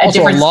add a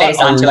different space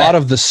onto it. A lot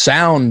of the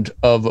sound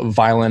of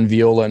violin,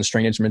 viola, and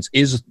string instruments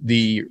is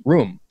the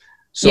room.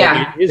 So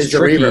it is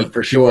tricky reverb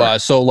for sure.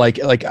 So like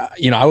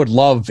you know, I would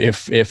love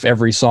if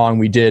every song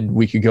we did,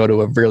 we could go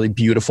to a really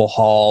beautiful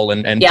hall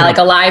and like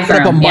a live room,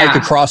 put up a mic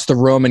across the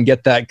room and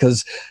get that,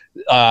 because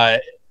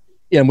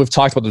and we've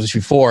talked about this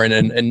before,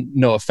 and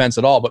no offense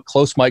at all, but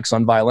close mics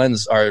on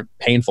violins are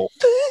painful.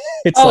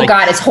 It's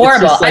God, it's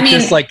horrible. It's I mean,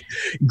 this like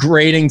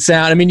grating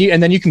sound. I mean,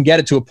 and then you can get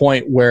it to a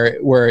point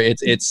where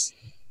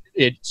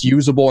it's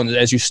usable, and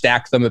as you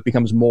stack them, it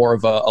becomes more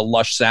of a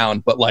lush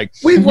sound. But like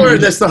we've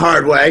learned this the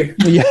hard way.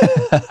 Yeah.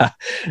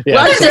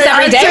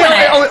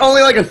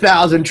 Only like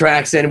 1,000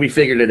 tracks in, we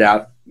figured it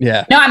out.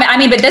 Yeah. No, I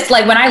mean, but this,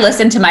 like when I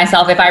listen to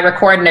myself, if I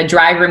record in a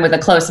dry room with a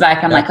close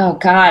mic, I'm like, oh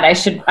God, I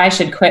should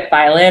quit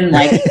violin.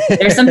 Like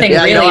there's something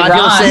really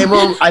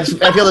wrong. I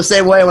feel the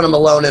same way when I'm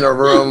alone in a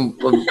room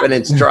and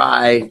it's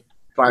dry.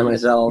 By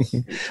myself.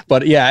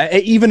 But yeah,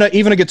 even a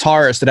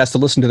guitarist that has to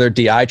listen to their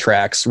DI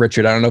tracks,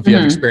 Richard, I don't know if you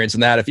have experience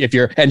in that. If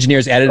your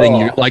engineer's editing,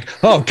 you're like,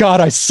 oh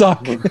God, I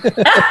suck. You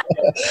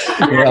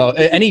know,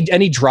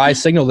 any dry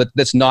signal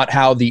that's not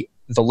how the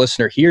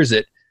listener hears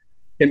it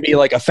can be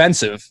like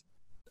offensive.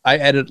 I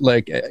edit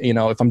like, you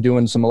know, if I'm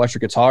doing some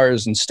electric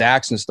guitars and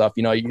stacks and stuff,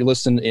 you know, you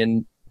listen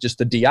in just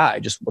the DI,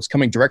 just what's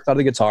coming direct out of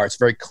the guitar. It's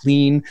very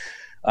clean.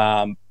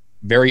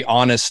 Very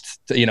honest,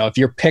 you know, if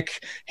your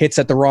pick hits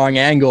at the wrong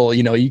angle,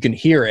 you know, you can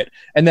hear it,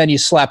 and then you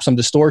slap some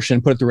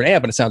distortion, put it through an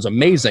amp, and it sounds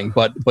amazing.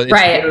 But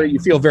it's you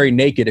feel very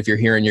naked if you're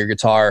hearing your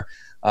guitar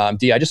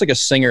DI, just like a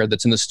singer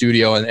that's in the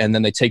studio and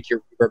then they take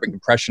your reverb and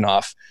compression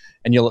off,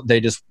 and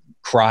they just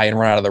cry and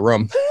run out of the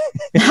room.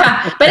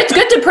 But it's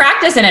good to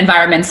practice in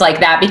environments like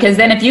that, because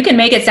then if you can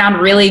make it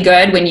sound really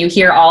good when you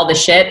hear all the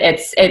shit,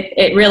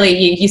 it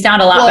really, you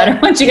sound a lot better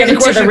once you get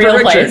into the real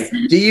place.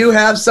 Do you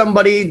have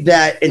somebody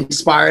that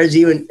inspires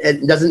you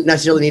and doesn't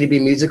necessarily need to be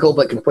musical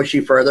but can push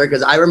you further?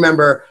 Because I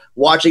remember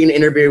watching an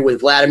interview with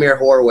Vladimir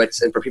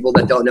Horowitz, and for people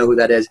that don't know who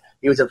that is,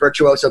 he was a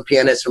virtuoso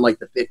pianist from like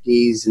the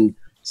 50s and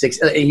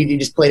 60s. He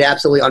just played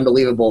absolutely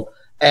unbelievable.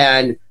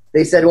 And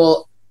they said,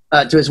 well,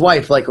 to his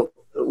wife, like,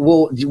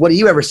 well, what do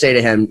you ever say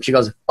to him? She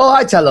goes, oh,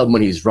 I tell him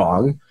when he's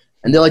wrong.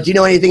 And they're like, do you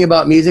know anything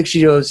about music?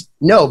 She goes,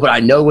 no, but I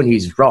know when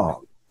he's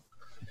wrong.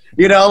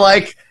 You know,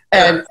 like,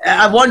 and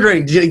I'm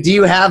wondering, do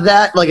you have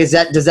that? Like, does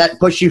that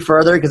push you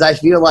further? Because I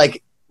feel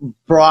like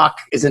Brock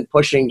isn't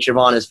pushing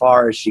Siobhan as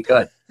far as she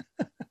could.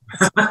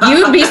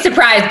 You'd be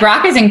surprised.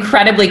 Brock is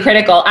incredibly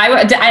critical.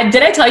 Did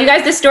I tell you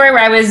guys this story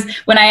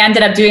when I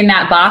ended up doing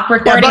that Bach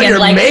recording? About your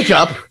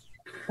makeup.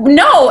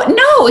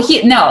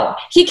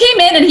 He came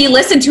in and he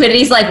listened to it and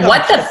he's like,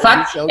 what the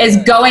fuck is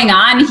going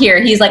on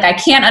here? He's like, I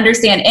can't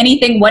understand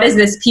anything. What is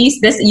this piece?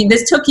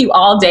 This took you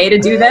all day to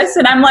do this?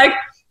 And I'm like,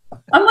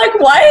 what?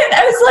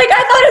 I was like,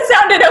 I thought it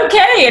sounded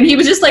okay. And he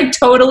was just like,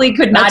 totally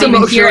could not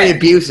even hear it.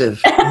 That's emotionally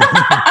abusive.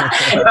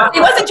 He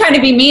wasn't trying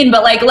to be mean,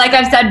 but like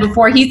I've said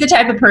before, he's the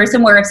type of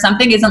person where if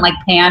something isn't like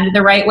panned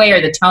the right way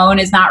or the tone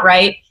is not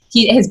right,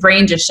 his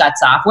brain just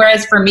shuts off.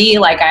 Whereas for me,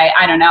 like,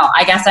 I don't know,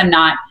 I guess I'm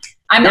not.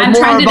 I'm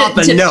more trying about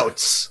the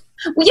notes.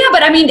 Well, yeah,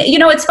 but I mean,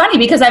 it's funny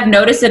because I've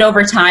noticed it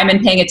over time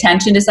and paying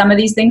attention to some of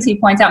these things he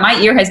points out. My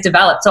ear has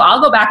developed. So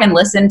I'll go back and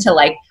listen to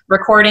like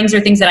recordings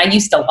or things that I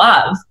used to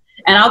love.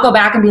 And I'll go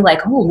back and be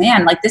like, oh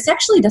man, like this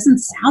actually doesn't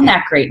sound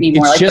that great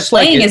anymore. Like the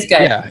playing is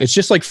good. Yeah, it's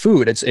just like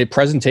food.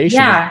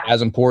 Presentation is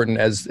as important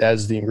as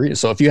the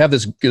ingredients. So if you have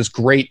this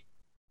great,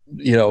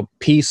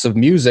 piece of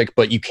music,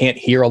 but you can't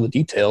hear all the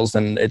details,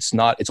 then it's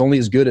only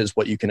as good as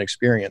what you can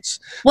experience.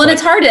 Well, and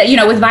it's hard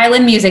to, with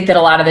violin music that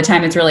a lot of the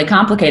time it's really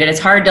complicated.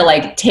 It's hard to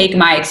like take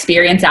my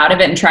experience out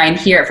of it and try and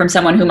hear it from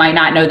someone who might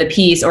not know the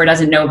piece or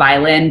doesn't know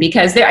violin,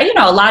 because there,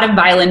 a lot of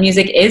violin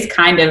music is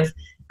kind of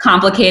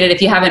complicated.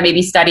 If you haven't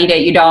maybe studied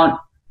it, you don't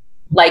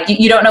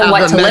know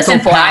what to listen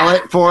for.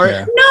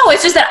 Yeah. No,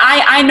 it's just that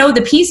I know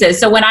the pieces.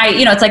 So when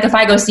it's like if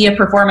I go see a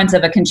performance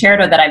of a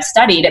concerto that I've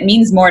studied, it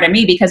means more to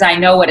me because I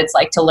know what it's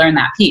like to learn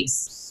that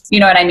piece. You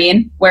know what I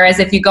mean? Whereas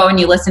if you go and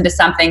you listen to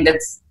something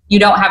you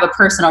don't have a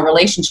personal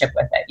relationship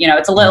with it,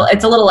 it's a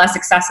little less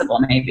accessible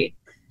maybe.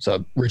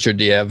 So Richard,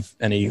 do you have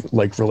any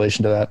like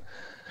relation to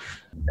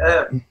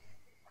that?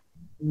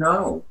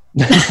 No.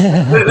 I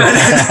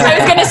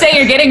was going to say,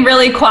 you're getting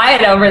really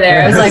quiet over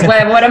there. I was like,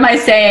 what am I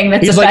saying?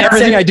 He's like,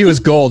 everything I do is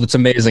gold. It's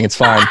amazing. It's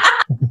fine.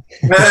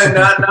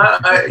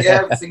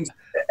 Everything's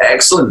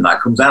excellent.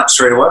 That comes out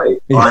straight away.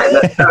 Right?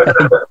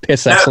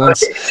 Piss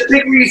excellence. It's a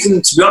big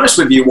reason, to be honest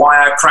with you,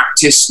 why I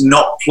practice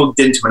not plugged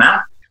into an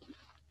amp.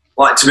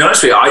 Like, to be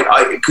honest with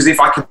you, because if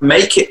I could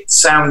make it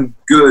sound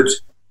good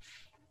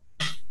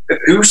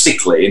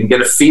acoustically and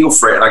get a feel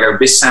for it, and I go,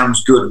 this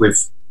sounds good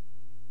with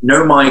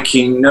no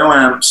miking, no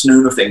amps, no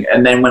nothing.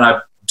 And then when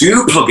I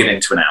do plug it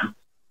into an amp,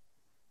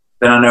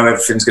 then I know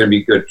everything's going to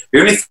be good.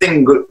 The only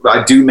thing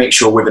I do make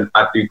sure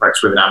I do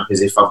practice with an amp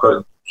is if I've got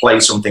to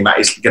play something that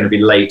is going to be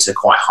later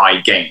quite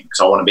high gain, because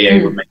I want to be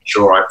able to make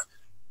sure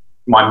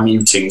my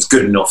muting's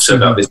good enough so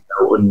that there's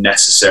no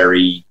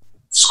unnecessary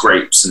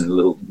scrapes and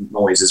little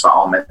noises that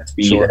aren't meant to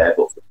be there.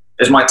 But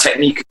as my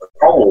technique as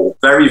a whole,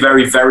 very,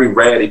 very, very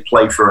rarely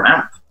play for an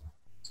amp.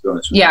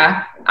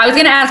 Yeah. I was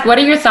going to ask, what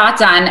are your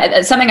thoughts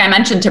on something I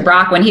mentioned to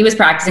Brock when he was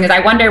practicing, is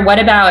I wonder, what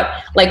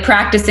about like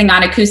practicing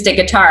on acoustic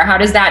guitar? How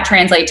does that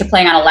translate to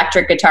playing on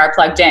electric guitar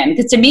plugged in?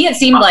 Because to me, it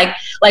seemed like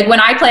when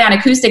I play on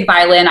acoustic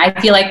violin, I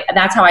feel like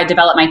that's how I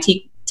develop my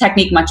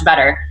technique much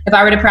better. If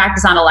I were to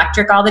practice on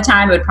electric all the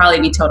time, it would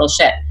probably be total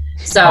shit.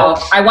 So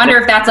I wonder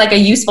if that's like a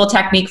useful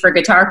technique for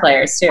guitar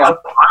players too. I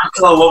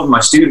tell a lot of my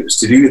students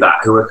to do that,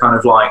 who are kind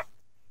of like,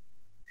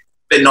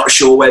 they're not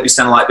sure where they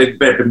stand. Like they've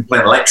been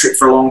playing electric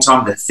for a long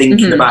time. They're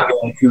thinking about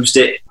going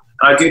acoustic.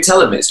 And I do tell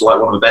them it's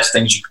like one of the best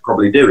things you could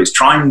probably do is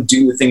try and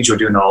do the things you're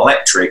doing on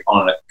electric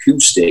on an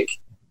acoustic,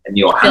 and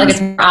your hands. I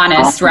feel like it's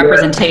honest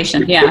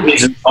representation. Yeah,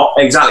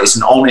 exactly. It's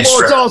an honest.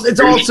 Well, it's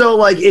also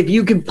like if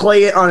you can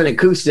play it on an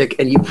acoustic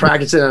and you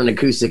practice it on an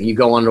acoustic and you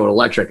go onto an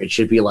electric, it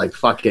should be like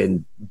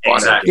fucking butter.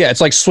 Exactly. Yeah,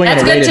 it's like swinging.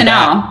 That's a good to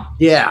know.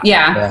 Bat.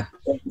 Yeah.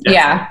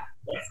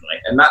 Definitely.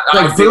 And that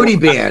like booty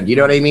band. You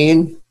know what I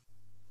mean?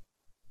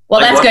 Well,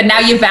 that's good. Now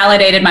you've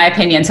validated my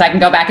opinion, so I can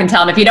go back and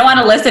tell him, if you don't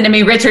want to listen to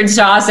me, Richard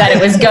Shaw said it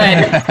was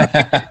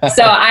good.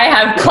 So I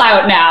have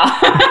clout now.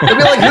 You'll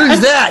be like,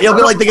 who's that? You'll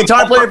be like the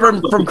guitar player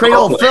from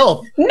Cradle of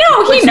Filth.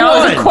 No, he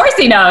knows. Of course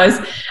he knows.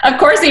 Of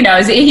course he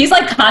knows. He's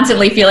like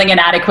constantly feeling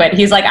inadequate.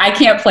 He's like, I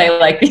can't play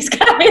like these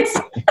guys.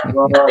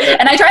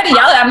 And I try to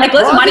yell at him. I'm like,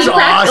 listen, why don't you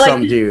practice?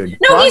 Awesome, dude.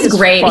 No, Brock, he's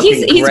great.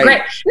 He's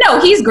great.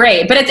 No, he's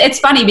great. But it's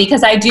funny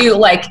because I do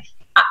like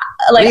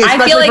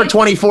I feel like for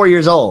 24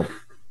 years old.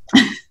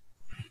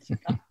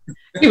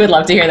 You would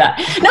love to hear that.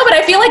 No, but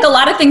I feel like a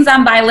lot of things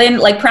on violin,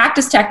 like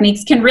practice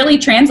techniques, can really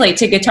translate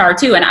to guitar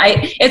too. And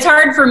it's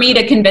hard for me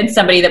to convince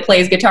somebody that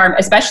plays guitar,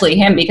 especially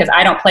him, because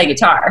I don't play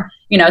guitar,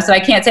 so I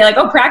can't say like,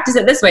 oh, practice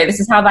it this way.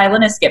 This is how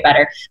violinists get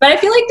better. But I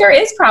feel like there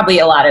is probably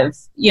a lot of,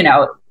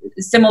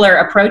 similar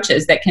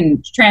approaches that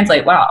can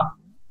translate well.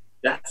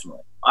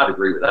 Definitely. I'd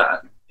agree with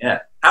that. Yeah.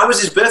 How was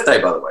his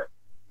birthday, by the way?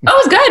 Oh,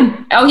 it was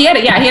good. Oh, he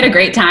had a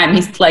great time.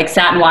 He's like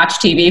sat and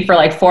watched TV for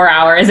like 4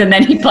 hours, and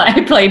then he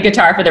played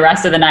guitar for the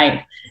rest of the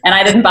night. And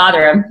I didn't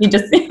bother him. He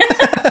just that's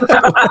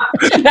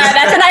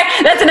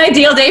an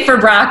ideal day for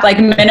Brock. Like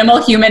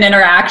minimal human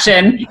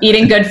interaction,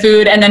 eating good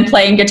food, and then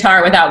playing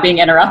guitar without being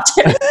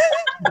interrupted.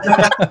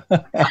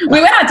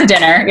 We went out to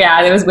dinner.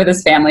 Yeah, it was with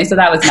his family, so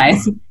that was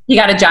nice. He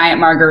got a giant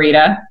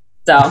margarita,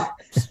 so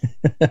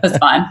it was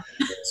fun.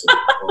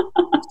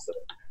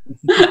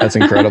 That's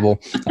incredible.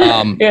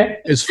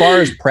 As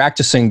far as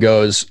practicing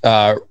goes,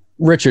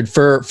 Richard,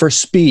 for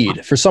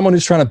speed, for someone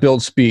who's trying to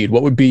build speed,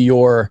 what would be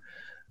your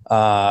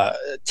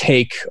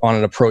take on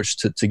an approach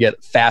to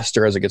get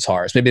faster as a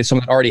guitarist? Maybe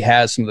someone that already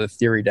has some of the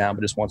theory down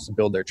but just wants to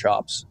build their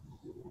chops.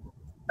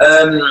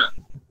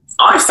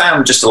 I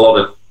found just a lot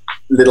of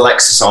little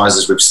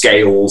exercises with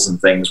scales and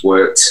things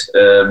worked.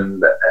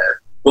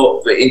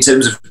 But in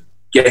terms of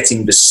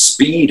getting the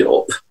speed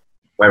up,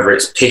 whether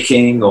it's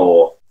picking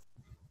or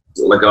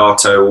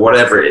legato,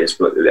 whatever it is,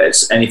 but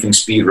it's anything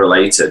speed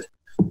related.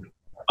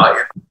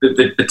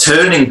 The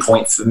turning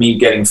point for me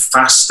getting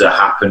faster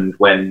happened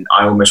when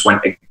I almost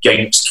went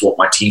against what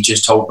my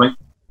teachers told me.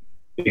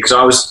 Because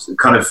I was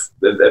kind of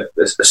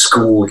a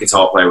school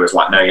guitar player was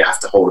like, no, you have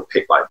to hold a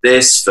pick like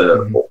this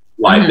for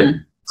like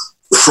the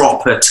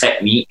proper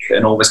technique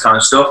and all this kind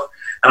of stuff.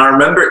 And I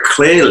remember it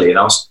clearly, and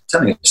I was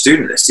telling a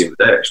student this the other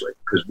day actually,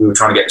 because we were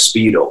trying to get the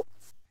speed up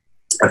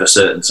of a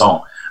certain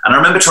song. And I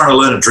remember trying to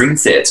learn a Dream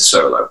Theater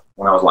solo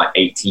when I was like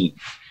 18.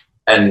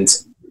 And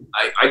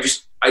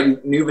I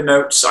knew the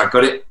notes, I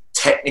got it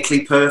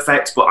technically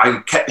perfect, but I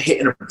kept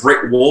hitting a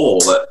brick wall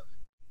that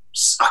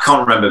I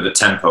can't remember the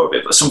tempo of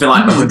it, but something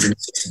like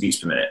 160 beats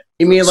per minute.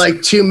 You mean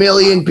like 2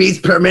 million beats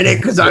per minute?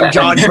 Because I'm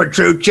John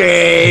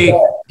Petrucci.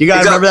 You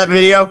guys remember that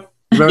video?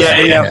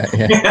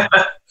 Yeah.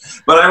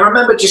 But I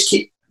remember just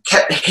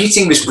kept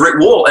hitting this brick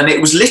wall, and it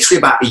was literally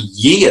about a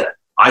year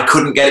I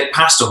couldn't get it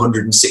past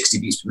 160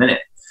 beats per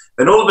minute.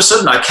 Then all of a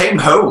sudden I came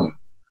home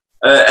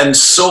and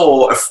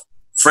saw a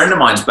friend of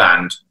mine's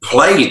band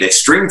play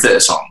this Dream Theater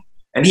song.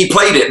 And he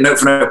played it note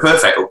for note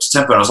perfect up to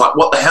tempo. And I was like,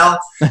 what the hell?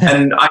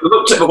 And I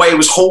looked at the way he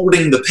was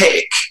holding the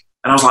pick.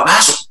 And I was like,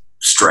 that's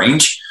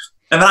strange.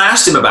 And then I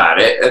asked him about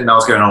it. And I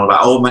was going on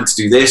about, I'm meant to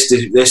do this.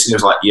 And he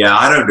was like, yeah,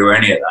 I don't do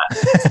any of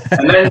that.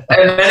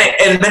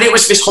 and then it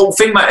was this whole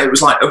thing that it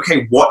was like,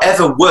 okay,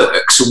 whatever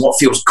works and what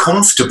feels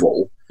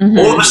comfortable.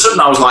 All of a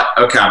sudden I was like,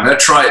 okay, I'm going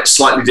to try it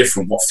slightly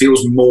different. What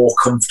feels more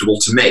comfortable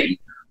to me.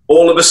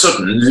 All of a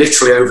sudden,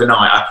 literally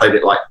overnight, I played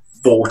it like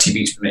 40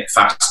 beats per minute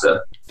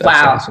faster.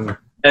 Wow. Awesome.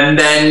 And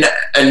then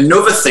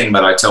another thing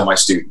that I tell my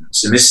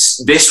students, and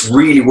this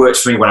really worked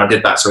for me when I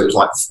did that. So it was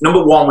like,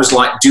 number one was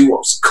like, do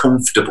what's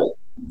comfortable.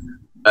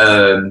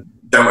 Don't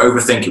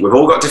overthink it. We've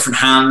all got different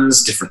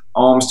hands, different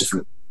arms,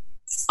 different.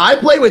 I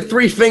play with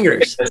 3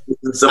 fingers.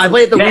 I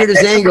play at the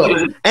weirdest angle.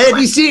 And if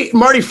you see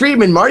Marty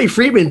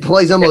Friedman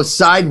plays almost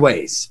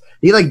sideways.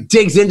 He like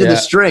digs into the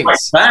strings. Like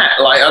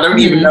that. Like, I don't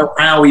even know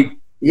how he.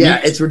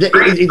 Yeah, it's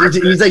ridiculous.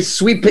 He's like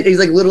sweep. He's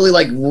like literally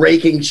like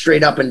raking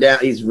straight up and down.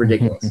 He's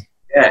ridiculous.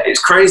 Yeah, it's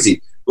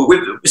crazy. But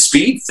with the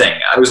speed thing,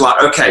 I was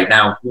like, okay,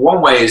 now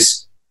one way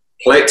is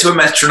play it to a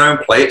metronome,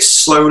 play it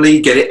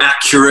slowly, get it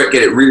accurate,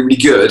 get it really, really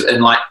good,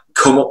 and like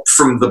come up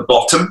from the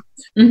bottom.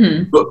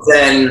 But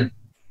then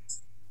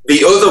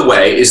the other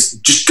way is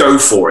just go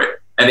for it.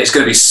 And it's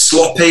going to be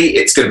sloppy,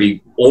 it's going to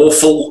be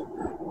awful.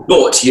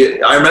 But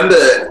I remember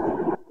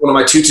one of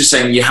my tutors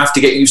saying you have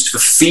to get used to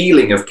the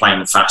feeling of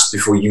playing fast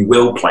before you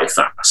will play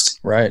fast.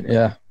 Right,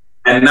 yeah.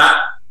 And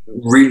that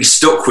really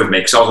stuck with me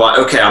because I was like,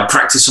 okay, I'll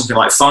practice something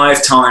like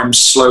 5 times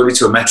slowly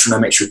to a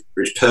metronome, make sure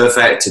it's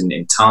perfect and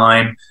in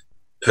time,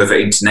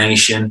 perfect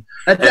intonation.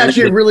 That's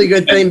actually a really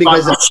good thing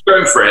because I'm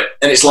going for it.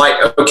 And it's like,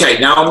 okay,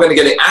 now I'm going to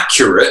get it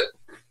accurate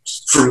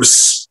from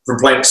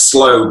playing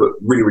slow but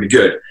really, really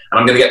good. And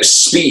I'm going to get the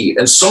speed.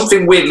 And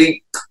something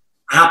weirdly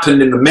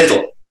happened in the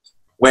middle.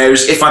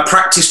 Whereas if I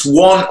practiced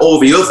one or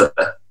the other,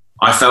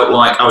 I felt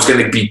like I was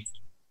going to be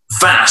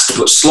fast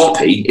but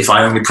sloppy if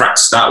I only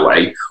practiced that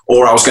way,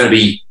 or I was going to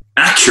be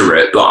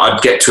accurate but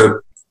I'd get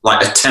to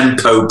a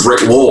tempo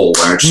brick wall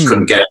where I just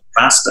couldn't get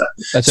faster.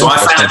 So I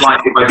found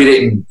like if I did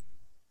it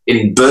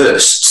in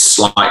bursts,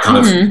 like kind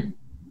of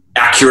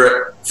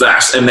accurate,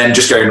 fast, and then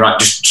just going right,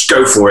 just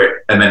go for it,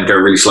 and then go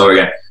really slow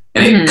again,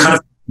 and it kind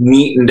of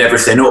neatened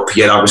everything up.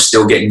 Yet I was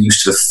still getting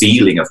used to the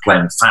feeling of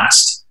playing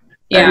fast.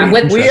 Yeah,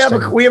 we have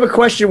a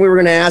question we were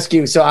going to ask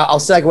you, so I'll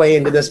segue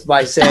into this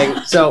by saying,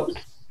 so,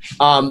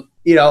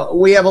 you know,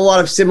 we have a lot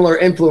of similar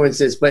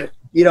influences, but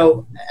you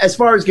know, as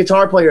far as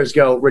guitar players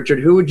go, Richard,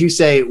 who would you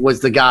say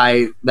was the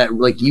guy that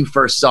like you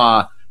first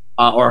saw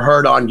or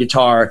heard on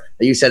guitar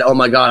that you said, "Oh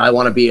my God, I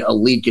want to be a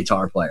lead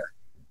guitar player"?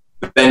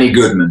 Benny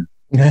Goodman.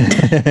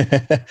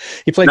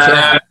 He played.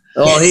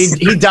 Oh,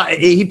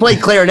 he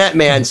played clarinet,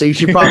 man. So you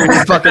should probably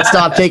fucking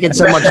stop taking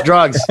so much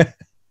drugs.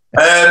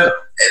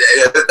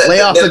 Lay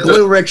off the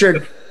glue,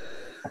 Richard.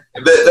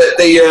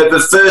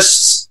 The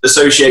first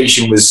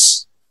association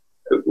was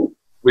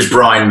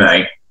Brian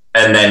May,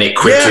 and then it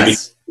quickly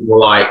became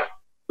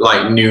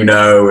like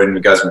Nuno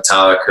and guys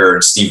Metallica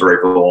and Stevie Ray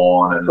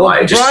Vaughan and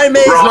Brian May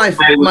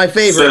is my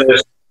favorite.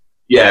 First,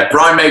 yeah,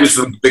 Brian May was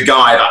the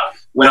guy that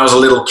when I was a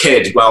little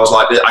kid, where I was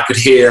like, I could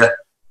hear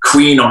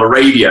Queen on the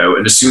radio,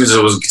 and as soon as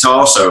there was a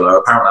guitar solo,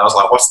 apparently I was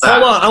like, "What's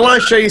that?" Hold on, I want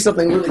to show you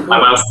something really cool.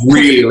 I was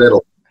really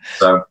little,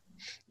 so.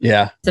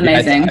 Yeah, it's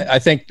amazing. I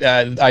think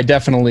I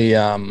definitely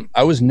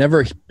I was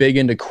never big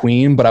into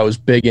Queen, but I was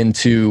big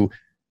into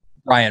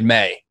Brian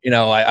May. You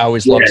know, I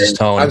always loved his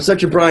tone. I'm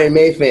such a Brian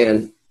May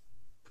fan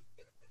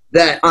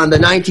that on the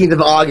 19th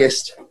of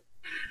August,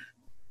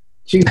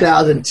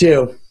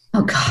 2002,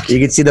 oh God, you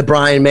can see the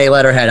Brian May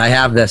letterhead. I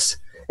have this.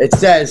 It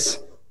says,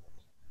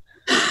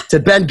 to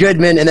Ben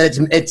Goodman, and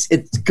then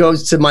it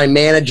goes to my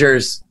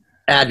manager's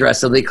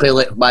address, so they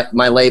clearly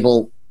my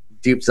label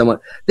duped someone.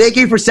 Thank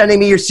you for sending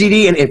me your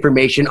CD and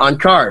information on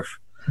Carve.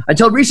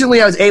 Until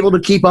recently, I was able to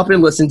keep up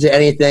and listen to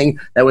anything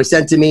that was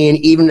sent to me, and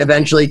even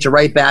eventually to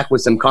write back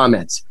with some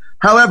comments.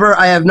 However,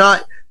 I have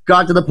not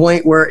got to the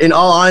point where, in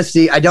all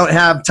honesty, I don't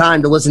have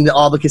time to listen to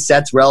all the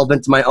cassettes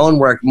relevant to my own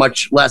work,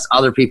 much less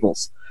other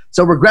people's.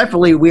 So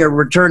regretfully, we are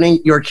returning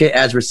your kit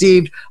as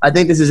received. I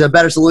think this is a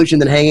better solution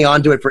than hanging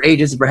on to it for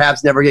ages and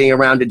perhaps never getting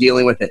around to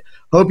dealing with it.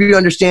 Hope you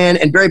understand,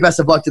 and very best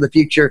of luck to the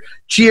future.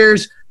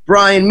 Cheers,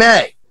 Brian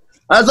May.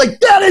 I was like,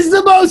 that is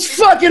the most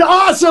fucking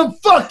awesome.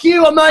 Fuck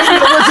you. I'm not even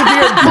going to listen to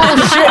your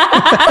bullshit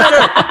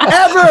letter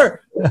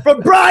ever from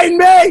Brian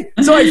May.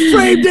 So I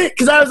framed it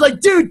because I was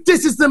like, dude,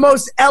 this is the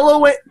most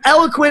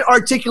eloquent,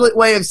 articulate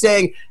way of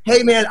saying,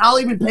 hey, man,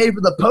 I'll even pay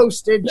for the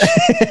postage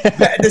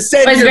to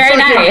send your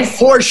fucking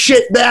horse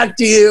shit back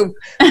to you.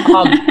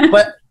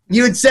 But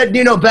you had said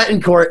Nuno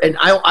Bettencourt, and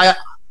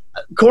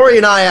Corey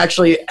and I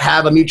actually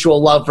have a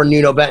mutual love for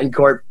Nuno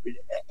Bettencourt.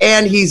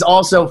 And he's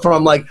also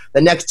from like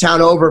the next town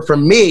over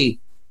from me.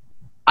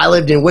 I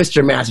lived in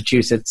Worcester,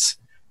 Massachusetts,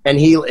 and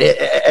he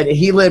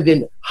lived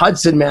in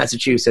Hudson,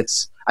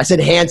 Massachusetts. I said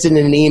Hanson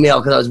in an email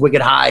because I was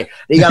wicked high. And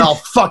he got all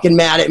fucking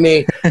mad at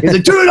me. He's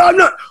like, dude, I'm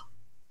not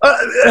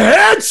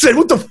Hanson.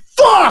 What the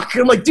fuck?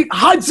 I'm like, dude,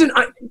 Hudson.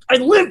 I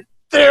live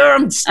there.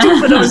 I'm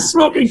stupid. I was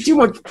smoking too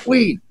much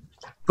weed.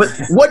 But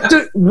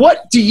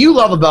what do you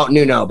love about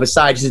Nuno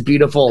besides his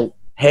beautiful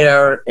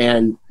hair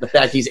and the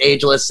fact he's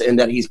ageless and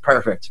that he's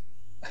perfect?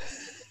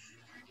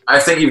 I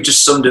think you've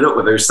just summed it up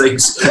with those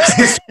things.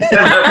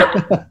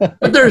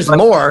 But there's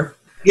more.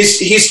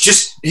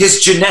 His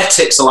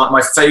genetics are like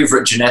my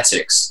favorite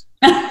genetics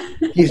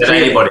than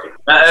anybody.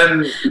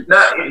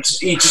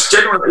 He just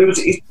generally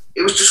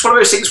it was just one of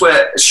those things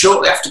where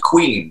shortly after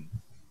Queen,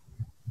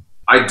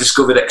 I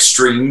discovered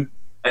Extreme,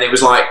 and it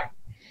was like,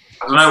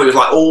 I don't know, it was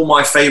like all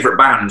my favorite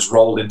bands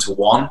rolled into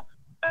one,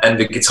 and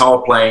the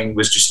guitar playing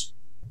was just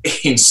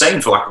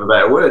insane, for lack of a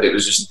better word. It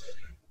was just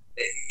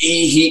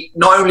he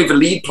not only the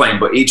lead playing,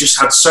 but he just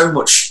had so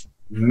much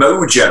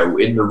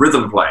mojo in the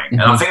rhythm playing. Mm-hmm.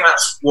 And I think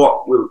that's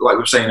what, like we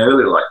were saying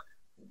earlier, like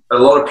a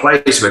lot of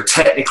players who are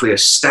technically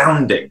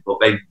astounding, but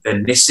they're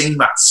missing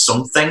that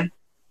something.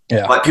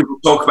 Yeah. Like people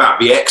talk about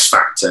the X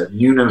Factor.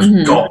 Nuno's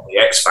got the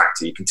X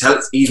Factor. You can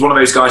tell he's one of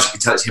those guys you can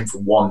tell it's him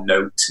from one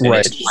note. And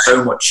it's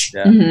so much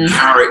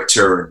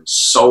character and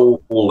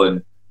soul,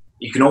 and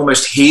you can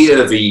almost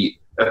hear the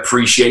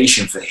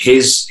appreciation for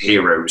his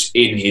heroes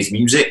in his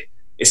music.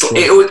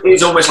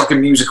 It's almost like a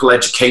musical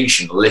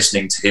education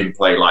listening to him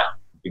play like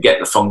the Get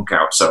the Funk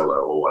Out solo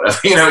or whatever.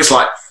 You know, it's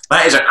like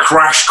that is a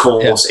crash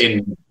course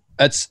in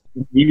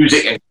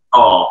music and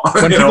guitar.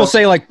 When people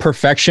say like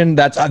perfection,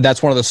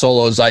 that's one of the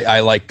solos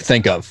I like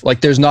think of.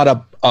 Like there's not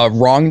a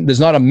wrong,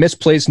 there's not a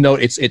misplaced note.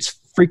 It's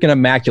freaking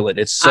immaculate.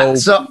 It's so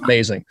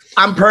amazing.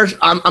 I'm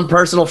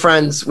personal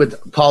friends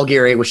with Paul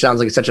Geary, which sounds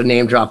like such a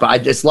name drop, but I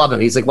just love him.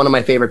 He's like one of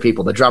my favorite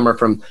people, the drummer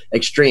from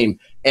Extreme,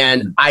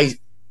 and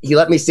he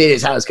let me stay at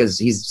his house because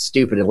he's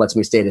stupid and lets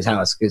me stay at his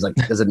house because like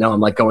doesn't know I'm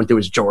like going through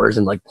his drawers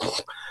and like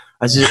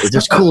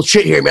there's cool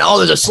shit here, man. Oh,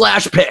 there's a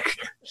Slash pick.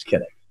 Just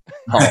kidding.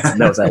 Paul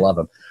knows I love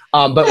him.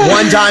 But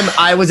one time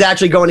I was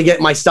actually going to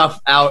get my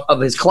stuff out of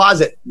his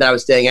closet that I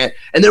was staying at,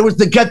 and there was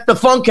the Get the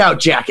Funk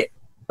Out jacket,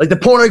 like the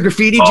Porno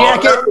Graffiti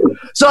jacket.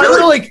 So I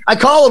literally I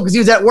called him because he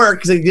was at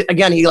work because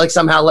again he like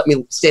somehow let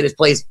me stay at his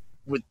place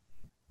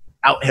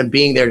without him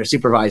being there to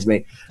supervise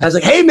me. I was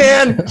like, hey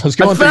man,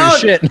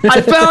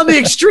 I found the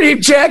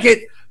Extreme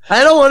jacket.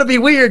 I don't want to be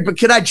weird, but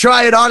can I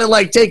try it on and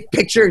like take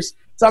pictures?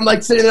 So I'm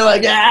like sitting there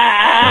like,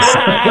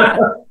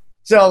 ah.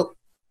 So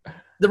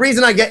the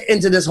reason I get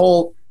into this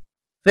whole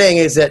thing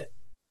is that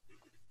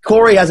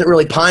Corey hasn't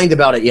really pined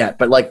about it yet.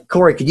 But like,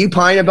 Corey, could you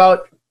pine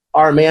about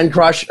our man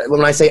crush?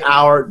 When I say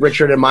our,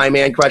 Richard and my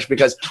man crush,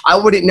 because I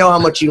wouldn't know how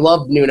much you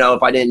love Nuno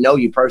if I didn't know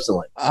you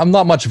personally. I'm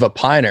not much of a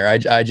piner.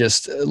 I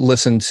just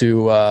listened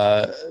to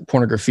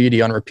Porno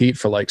Graffiti on repeat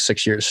for like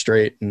 6 years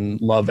straight and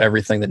love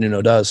everything that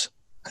Nuno does.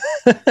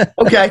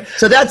 Okay,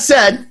 so that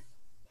said,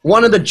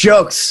 one of the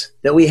jokes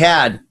that we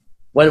had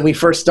when we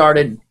first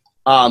started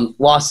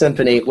Lost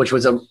Symphony, which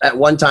was at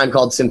one time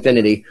called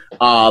Symfinity,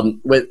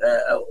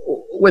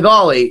 with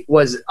Ollie,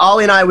 was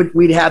Ollie and I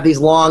we'd have these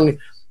long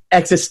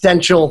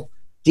existential,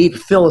 deep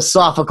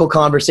philosophical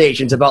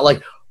conversations about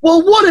like,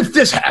 well, what if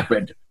this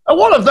happened? And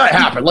what if that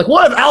happened? Like,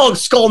 what if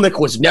Alex Skolnick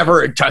was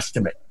never in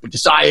Testament, but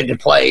decided to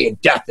play in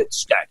Death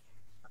instead?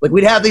 Like,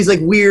 we'd have these like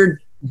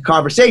weird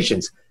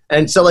conversations.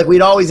 And so like,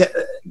 we'd always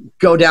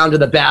go down to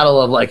the battle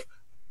of like,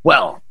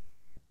 well,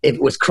 if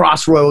it was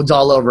Crossroads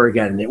all over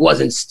again, and it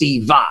wasn't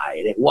Steve Vai,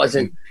 and it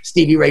wasn't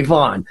Stevie Ray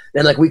Vaughan,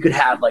 then like we could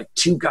have like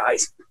two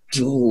guys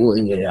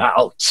dueling it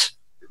out.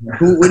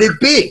 Who would it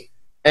be?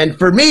 And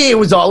for me, it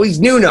was always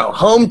Nuno,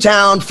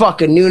 hometown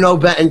fucking Nuno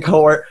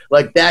Bettencourt.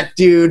 Like that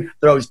dude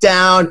throws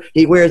down.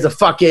 He wears a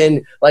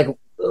fucking like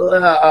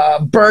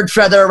bird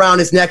feather around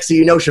his neck, so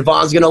you know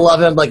Siobhan's gonna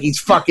love him. Like he's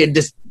fucking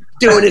just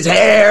doing his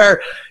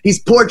hair. He's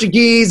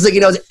Portuguese. Like, he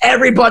knows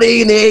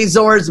everybody in the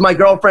Azores. My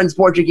girlfriend's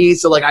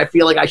Portuguese, so like I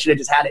feel like I should have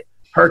just had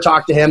her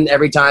talk to him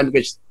every time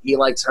because he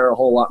likes her a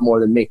whole lot more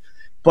than me.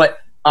 But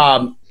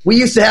we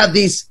used to have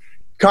these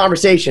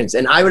conversations,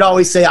 and I would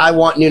always say I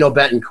want Nuno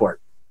Bettencourt,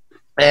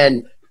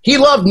 and he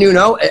loved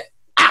Nuno,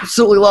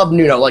 absolutely loved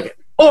Nuno. Like,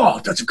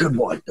 oh, that's a good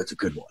one. That's a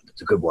good one.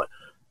 That's a good one.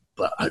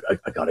 But I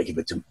gotta give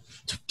it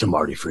to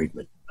Marty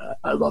Friedman.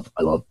 I love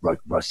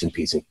Rust in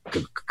Peace and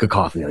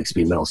Cacophony, like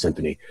Speed Metal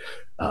Symphony.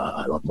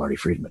 I love Marty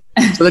Friedman.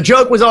 So the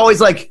joke was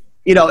always like,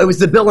 you know, it was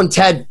the Bill and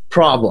Ted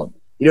problem.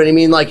 You know what I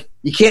mean? Like,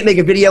 you can't make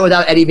a video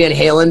without Eddie Van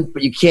Halen,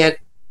 but you can't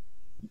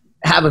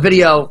have a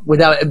video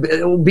without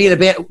being a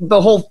band.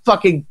 The whole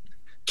fucking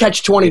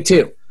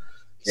catch-22.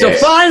 So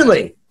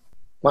finally,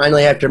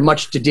 after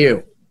much to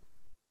do,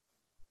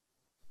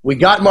 we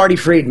got Marty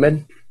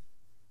Friedman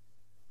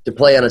to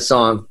play on a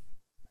song,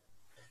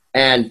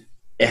 and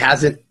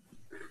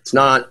it's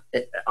not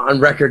on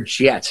record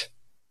yet,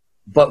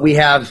 but we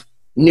have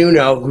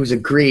Nuno, who's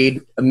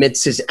agreed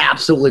amidst his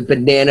absolutely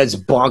bananas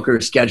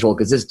bonkers schedule,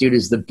 because this dude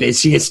is the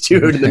busiest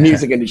dude in the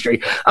music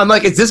industry. I'm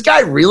like, is this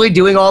guy really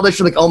doing all this?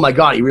 You're like, oh my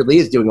God, he really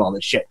is doing all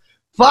this shit.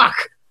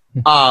 Fuck.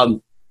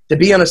 To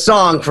be on a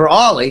song for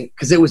Ollie,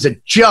 because it was a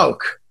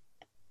joke.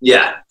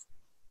 Yeah.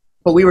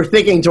 But we were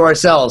thinking to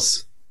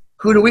ourselves,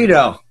 who do we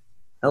know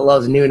that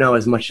loves Nuno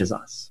as much as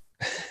us?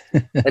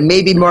 And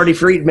maybe Marty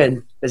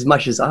Friedman as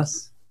much as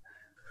us.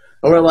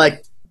 And we're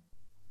like,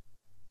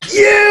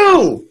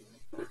 you!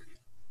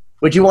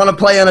 Would you want to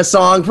play on a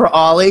song for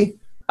Ollie?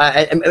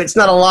 It's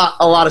not a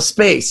lot of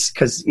space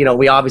because, you know,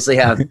 we obviously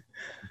have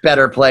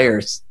better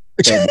players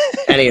than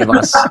any of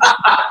us.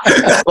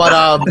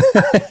 But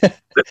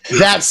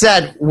that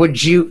said,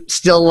 would you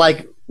still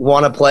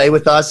want to play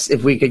with us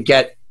if we could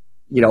get,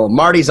 you know,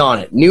 Marty's on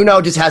it.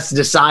 Nuno just has to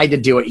decide to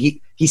do it.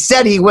 He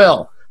said he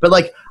will, but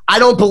like, I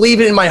don't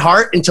believe it in my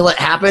heart until it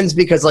happens,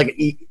 because like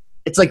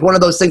it's like one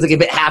of those things. Like, if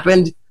it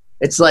happened,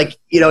 it's like,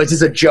 you know, it's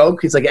just a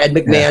joke. It's like Ed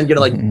McMahon gonna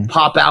like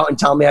pop out and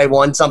tell me I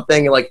won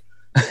something. And like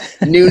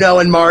Nuno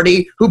and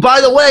Marty, who, by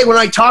the way, when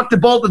I talked to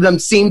both of them,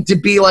 seemed to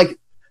be like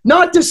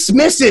not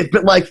dismissive,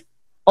 but like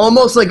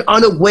almost like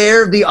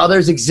unaware of the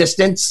other's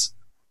existence.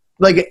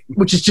 Like,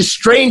 which is just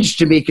strange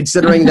to me,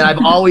 considering that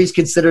I've always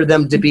considered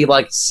them to be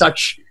like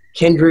such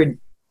kindred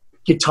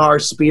guitar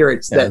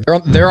spirits. That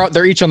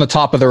they're each on the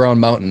top of their own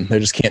mountain. They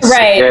just can't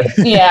right.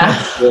 see. Yeah.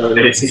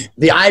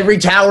 The ivory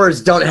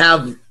towers don't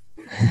have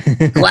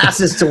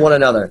glasses to one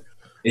another.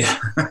 Yeah.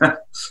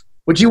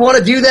 Would you want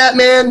to do that,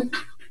 man?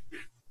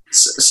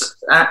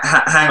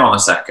 Hang on a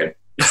second.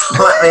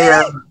 Let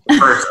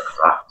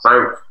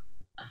me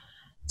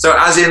so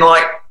as in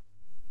like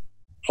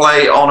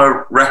play on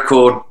a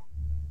record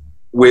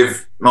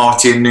with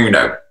Marty and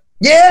Nuno.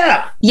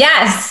 Yeah.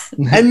 Yes.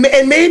 And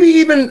maybe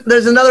even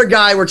there's another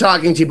guy we're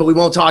talking to, but we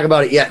won't talk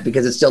about it yet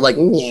because it's still like,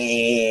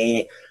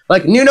 nyeh.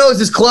 Like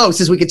Nuno's as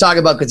close as we could talk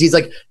about, because he's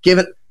like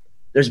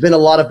there's been a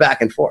lot of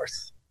back and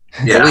forth.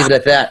 Yeah. I'll leave it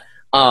at that.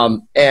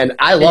 And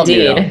I love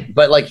Nuno,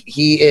 but like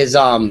he is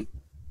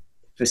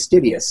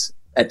fastidious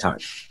at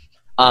times.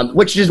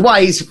 Which is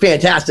why he's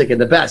fantastic and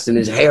the best, and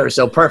his hair is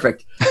so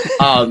perfect.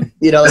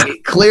 You know,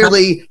 like,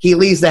 clearly he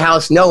leaves the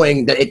house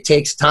knowing that it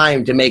takes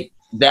time to make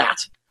that.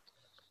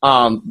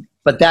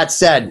 But that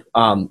said,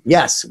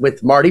 yes,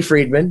 with Marty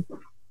Friedman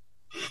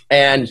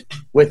and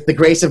with the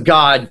grace of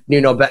God,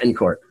 Nuno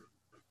Bettencourt.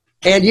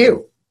 And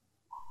you.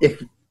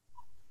 If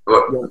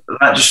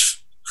that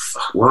just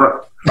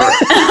what?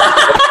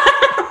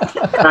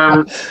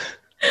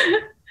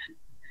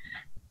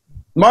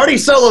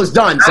 Marty's solo's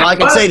done, so I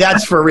can say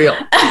that's for real.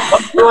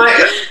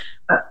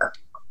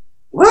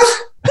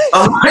 What?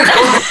 Oh my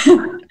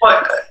God.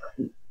 What?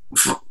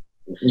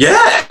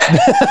 Yeah.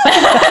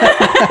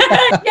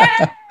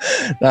 Yeah.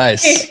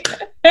 Nice.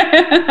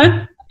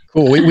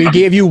 Cool. We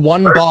gave you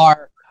one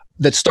bar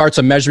that starts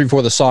a measure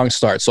before the song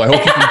starts, so I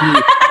hope you can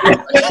do.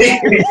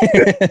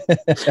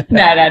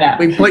 No.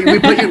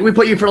 We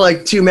put you for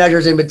like 2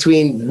 measures in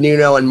between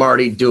Nuno and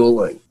Marty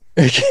dueling.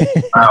 No. It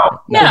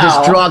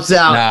just drops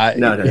out.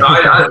 No. I don't know.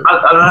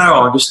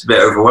 I'm just a bit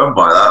overwhelmed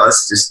by that.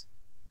 That's just.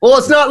 Well,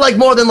 it's not like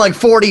more than like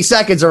 40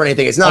 seconds or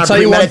anything. It's not a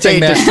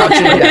premeditated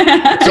destruction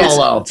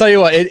solo. I'll tell you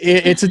what,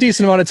 it's a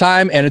decent amount of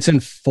time, and it's in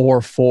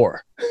 4/4.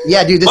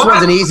 Yeah, dude, this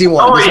one's an easy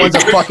one. This one's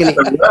a fucking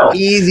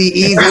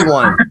easy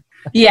one.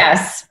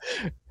 Yes.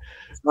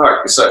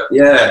 Right, so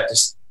yeah,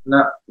 just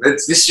no.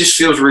 This just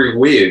feels really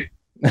weird.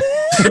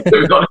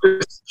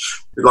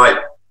 Like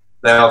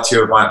they are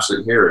 2 of my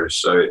absolute heroes,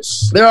 so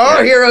it's. There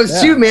are heroes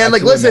too, man.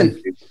 Like,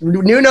 absolutely,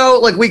 listen, Nuno.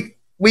 Like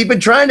we've been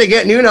trying to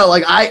get Nuno.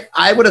 Like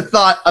I would have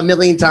thought a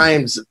million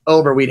times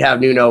over we'd have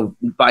Nuno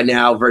by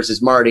now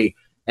versus Marty,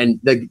 and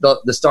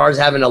the stars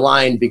haven't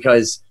aligned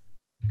because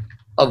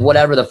of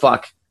whatever the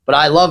fuck. But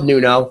I love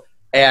Nuno,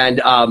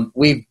 and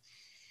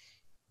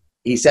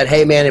he said,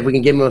 hey man, if we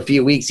can give him a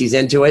few weeks, he's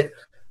into it.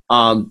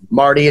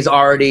 Marty is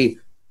already,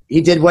 he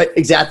did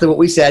exactly what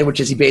we said, which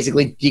is he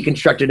basically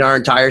deconstructed our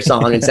entire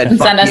song and said,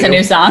 "Fuck Send us you." a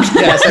new song.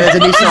 Yeah, send us a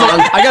new song.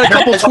 I got a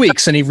couple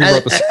tweaks, and he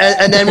rewrote the song.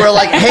 And then we're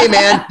like, "Hey,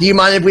 man, do you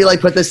mind if we like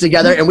put this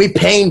together?" And we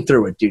pain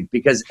through it, dude,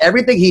 because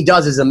everything he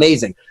does is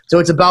amazing. So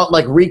it's about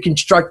like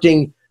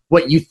reconstructing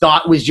what you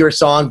thought was your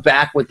song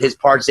back with his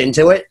parts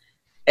into it.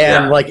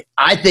 And like,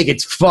 I think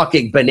it's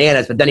fucking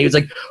bananas. But then he was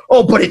like,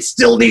 "Oh, but it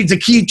still needs a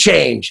key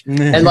change."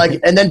 And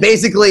then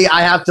basically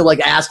I have to like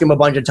ask him a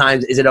bunch of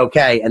times, "Is it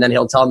okay?" And then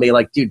he'll tell me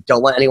like, "Dude,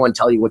 don't let anyone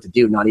tell you what to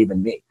do, not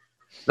even me."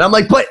 And I'm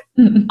like, "But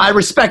I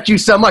respect you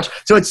so much."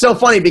 So it's so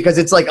funny because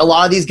it's like a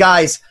lot of these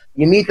guys,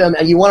 you meet them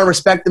and you want to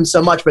respect them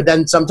so much, but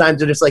then sometimes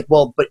they're just like,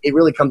 "Well, but it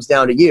really comes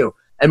down to you."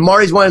 And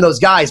Marty's one of those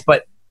guys,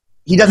 but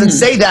he doesn't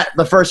say that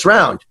the first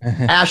round.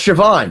 Ask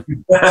Siobhan.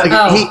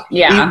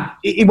 Like,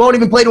 he won't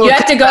even play to a You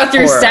have to go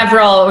through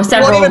several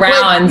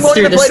rounds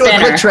through the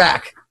spinner.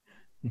 Track.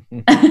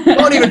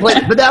 Won't even play,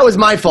 but that was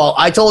my fault.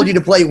 I told you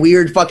to play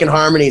weird fucking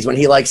harmonies when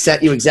he like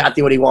sent you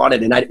exactly what he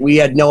wanted, and we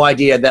had no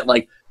idea that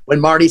like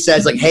when Marty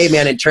says like, "Hey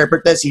man,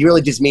 interpret this," he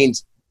really just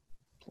means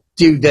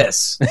do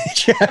this.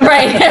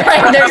 right.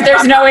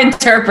 There's no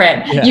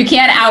interpret. Yeah. You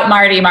can't out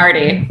Marty.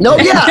 No,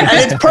 yeah, and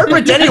it's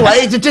perfect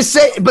anyway to just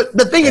say. But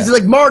the thing is,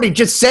 like, Marty,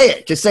 just say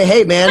it. Just say,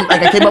 "Hey, man,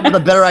 like I came up with a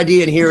better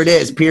idea, and here it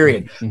is."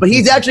 Period. But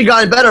he's actually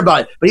gotten better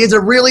about it. But he has a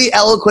really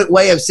eloquent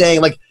way of saying,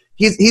 like,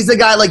 he's the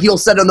guy like you'll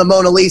set on the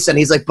Mona Lisa, and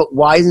he's like, "But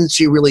why isn't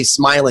she really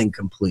smiling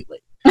completely?"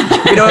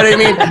 You know what I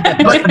mean?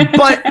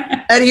 But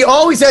and he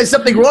always has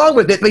something wrong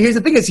with it. But here's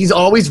the thing: is he's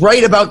always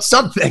right about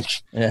something.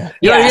 Yeah,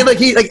 you know what I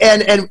mean? Like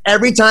and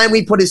every time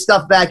we put his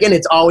stuff back in,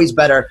 it's always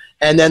better.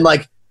 And then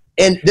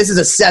and this is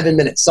a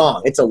 7-minute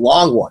song. It's a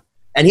long one,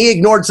 and he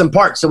ignored some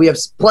parts, so we have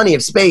plenty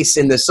of space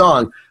in this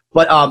song.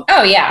 But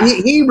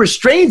he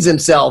restrains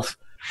himself.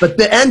 But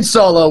the end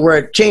solo where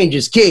it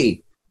changes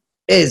key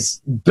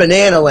is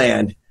banana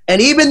land, and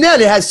even then,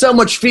 it has so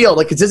much feel.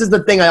 Like, 'cause this is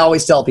the thing I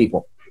always tell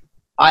people.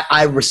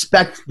 I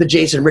respect the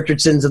Jason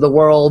Richardsons of the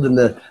world and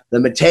the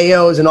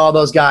Mateos and all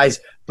those guys,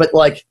 but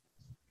like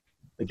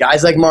the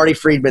guys like Marty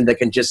Friedman that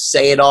can just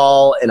say it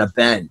all in a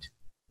bend.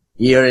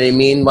 You know what I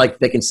mean? Like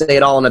they can say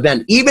it all in a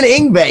bend. Even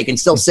Yngwie can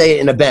still say it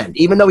in a bend,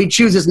 even though he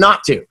chooses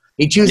not to.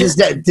 He chooses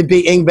to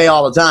be Yngwie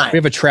all the time. We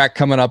have a track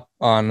coming up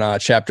on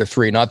chapter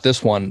 3, not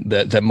this one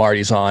that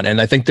Marty's on. And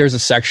I think there's a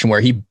section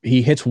where he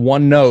hits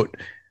one note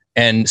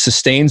and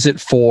sustains it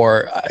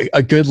for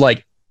a good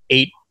like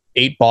 8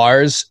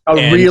 bars.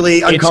 A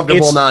really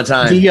uncomfortable amount of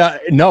time.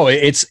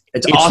 It's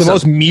awesome. The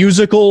most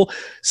musical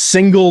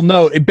single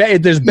note.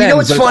 There's bends, you know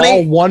what's but funny?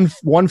 It's all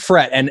one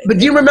fret. But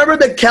do you remember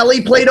that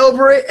Kelly played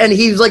over it and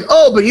he was like,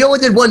 "Oh, but he only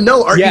did one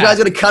note. Aren't you guys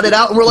going to cut it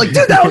out?" And we're like,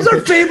 "Dude, that was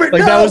our favorite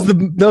note." That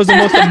was the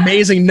most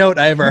amazing note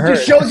I ever heard. It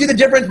just shows you the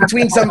difference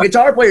between some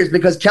guitar players,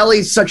 because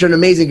Kelly's such an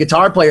amazing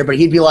guitar player, but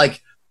he'd be like,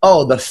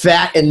 "Oh, the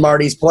fat in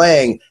Marty's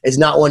playing is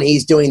not when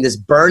he's doing this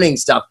burning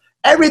stuff."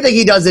 Everything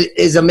he does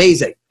is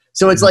amazing.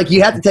 So it's like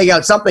you have to take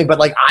out something, but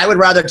like I would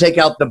rather take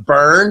out the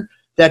burn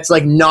that's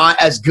like not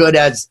as good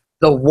as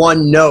the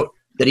one note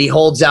that he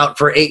holds out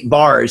for 8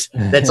 bars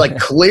that's like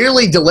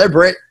clearly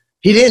deliberate.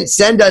 He didn't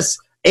send us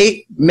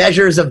 8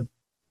 measures of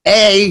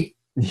A,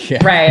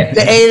 right,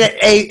 to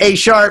A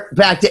sharp,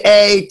 back to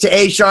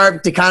A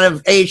sharp, to kind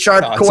of A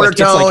sharp quarter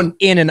tone. It's like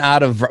in and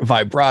out of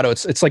vibrato.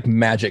 It's like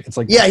magic. It's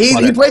like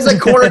he plays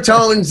like quarter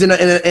tones in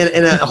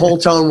a whole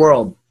tone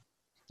world.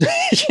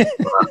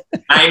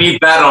 I need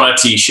that on a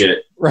t-shirt.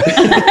 Right.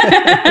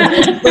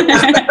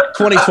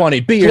 2020,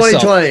 be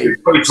yourself.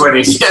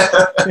 2020.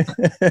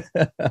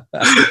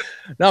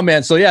 No,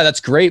 man. So yeah,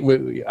 that's great.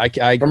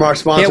 I from our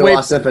sponsor,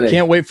 Lost Symphony.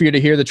 Can't wait for you to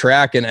hear the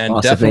track and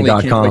definitely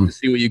can't wait to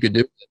see what you could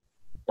do.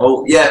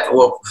 Oh yeah,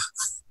 well,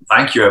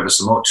 thank you ever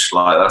so much.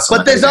 Like that's.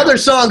 But there's other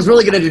songs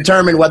really going to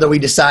determine whether we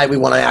decide we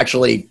want to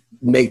actually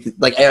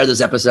air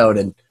this episode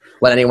and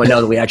let anyone know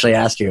that we actually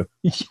asked you.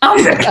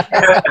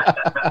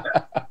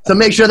 So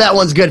make sure that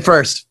one's good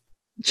first.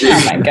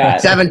 Oh my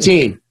God.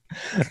 17.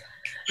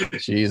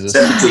 Jesus.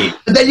 17.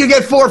 And then you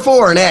get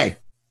 4 and A.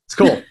 It's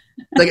cool.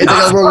 It's like a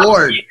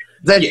reward.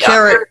 That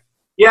carrot.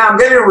 Yeah, I'm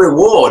getting a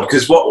reward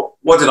because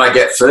what did I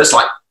get first?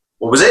 Like,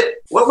 what was it?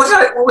 What was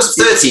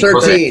it?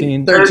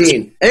 13.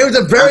 13. And it was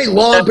a very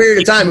long period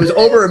of time. It was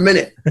over a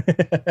minute.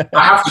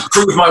 I have to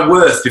prove my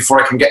worth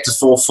before I can get to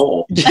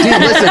 4/4. Dude,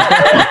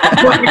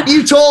 listen.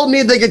 You told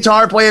me the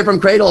guitar player from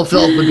Cradle of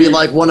Filth would be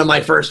like one of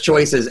my first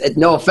choices.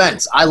 No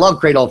offense. I love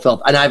Cradle of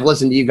Filth, and I've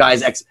listened to you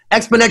guys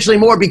exponentially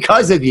more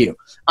because of you.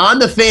 I'm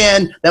the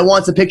fan that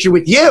wants a picture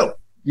with you.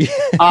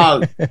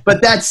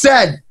 But that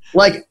said,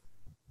 like,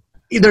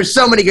 there's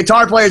so many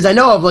guitar players I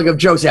know of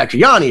Joe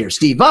Satriani or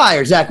Steve Vai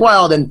or Zakk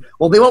Wylde, and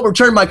they won't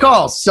return my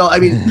calls. So, I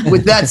mean,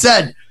 with that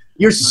said,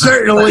 you're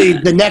certainly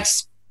the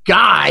next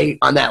guy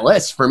on that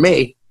list for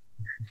me.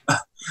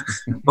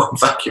 Well,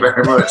 thank you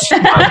very much.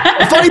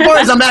 The funny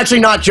part is I'm actually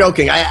not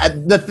joking.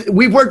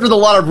 We've worked with a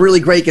lot of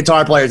really great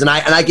guitar players, and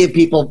I give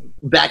people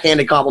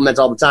backhanded compliments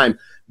all the time.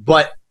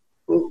 But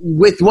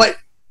with what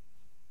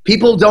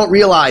people don't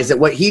realize, that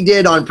what he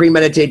did on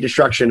Premeditated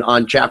Destruction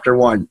on Chapter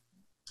 1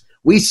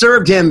 we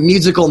served him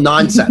musical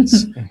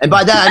nonsense. And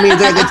by that, I mean,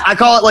 I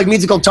call it like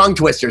musical tongue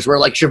twisters, where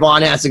like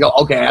Siobhan has to go,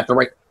 okay, I have to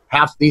write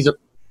half these.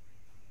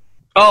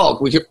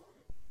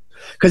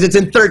 Because it's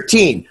in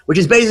 13, which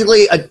is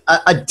basically a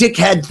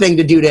dickhead thing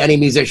to do to any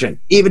musician,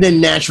 even in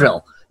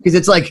Nashville. Because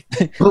it's like,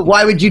 but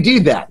why would you do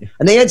that?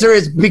 And the answer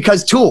is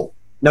because Tool.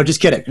 No,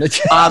 just kidding.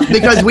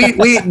 Because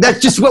we that's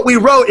just what we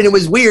wrote, and it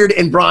was weird.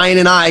 And Brian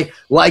and I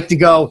like to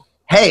go,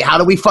 hey, how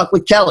do we fuck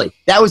with Kelly?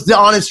 That was the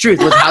honest truth,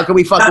 was how can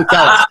we fuck with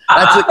Kelly?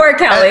 Poor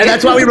Kelly. And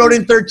that's why we wrote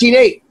in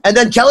 13-8. And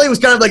then Kelly was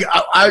kind of like,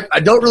 I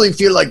don't really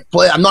feel like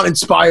I'm not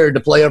inspired to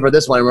play over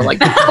this one. And we're like,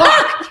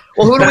 fuck.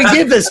 Well, who do we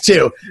give this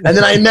to? And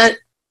then I met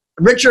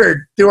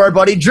Richard through our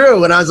buddy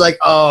Drew, and I was like,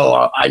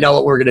 oh, I know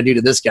what we're going to do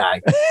to this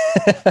guy.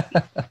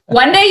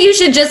 One day you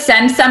should just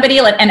send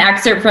somebody like an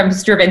excerpt from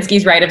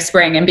Stravinsky's Rite of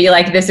Spring and be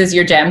like, this is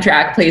your jam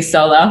track, please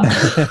solo.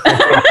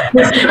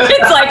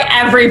 It's like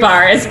every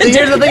bar is.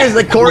 Here's the thing is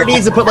the chord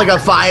needs to put like a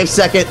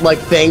 5-second like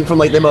thing from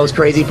like the most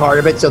crazy part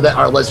of it so that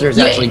our listeners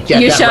actually get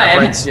that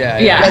reference.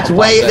 Yeah.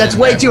 That's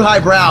way too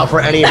highbrow for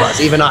any of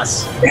us, even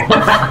us.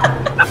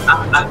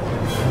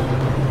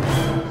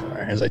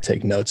 Sorry, as I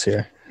take notes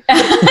here.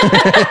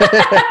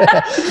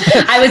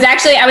 I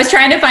was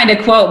trying to find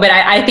a quote, but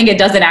I think it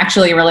doesn't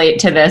actually relate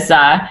to this,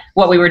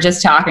 what we were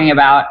just talking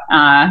about.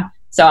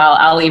 So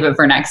I'll leave it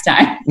for next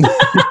time.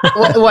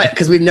 What?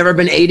 Because we've never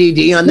been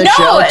ADD on this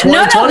show?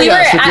 2020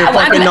 us with your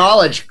fucking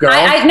knowledge, girl.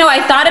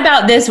 I thought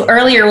about this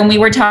earlier when we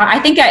were talking.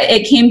 I think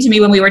it came to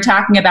me when we were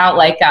talking about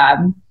like,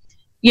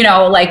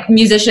 like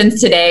musicians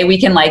today, we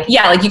can like you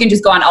can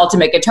just go on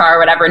Ultimate Guitar or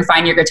whatever and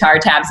find your guitar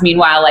tabs.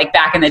 Meanwhile, like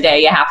back in the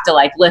day, you have to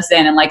like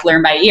listen and like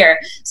learn by ear.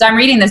 So I'm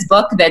reading this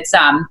book that's,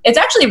 it's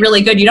actually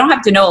really good. You don't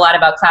have to know a lot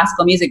about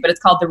classical music, but it's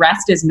called The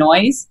Rest is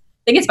Noise.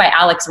 I think it's by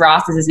Alex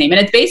Ross is his name. And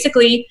it's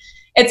basically,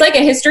 it's like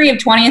a history of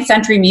 20th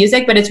century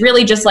music, but it's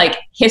really just like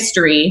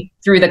history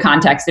through the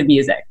context of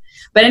music.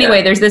 But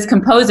anyway, there's this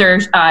composer,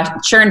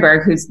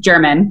 Schoenberg, who's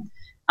German.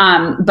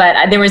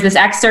 But there was this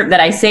excerpt that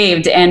I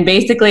saved, and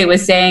basically it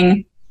was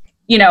saying,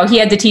 he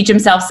had to teach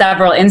himself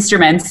several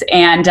instruments,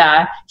 and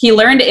he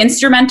learned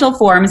instrumental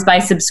forms by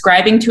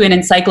subscribing to an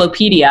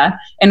encyclopedia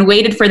and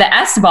waited for the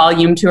S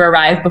volume to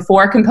arrive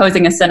before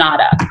composing a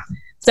sonata.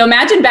 So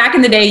imagine back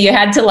in the day, you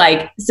had to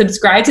like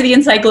subscribe to the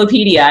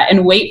encyclopedia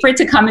and wait for it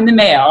to come in the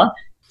mail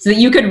so that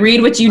you could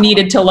read what you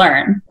needed to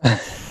learn.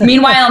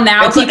 Meanwhile,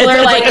 now people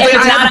are like, if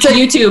it's not on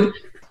YouTube.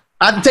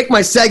 I have to take my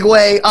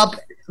Segway up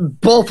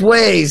both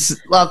ways,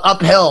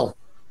 uphill.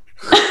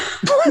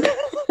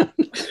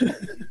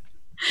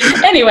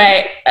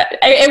 Anyway,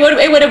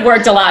 it would have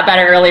worked a lot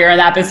better earlier in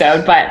the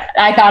episode, but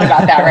I thought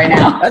about that right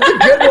now. That's a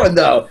good one,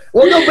 though.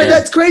 Well, no, but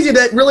that's crazy.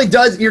 That really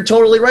does. You're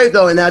totally right,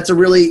 though, and that's a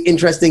really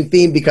interesting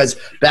theme because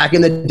back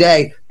in the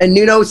day, and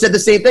Nuno said the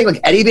same thing. Like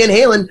Eddie Van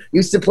Halen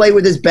used to play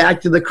with his back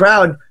to the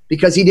crowd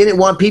because he didn't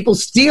want people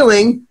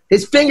stealing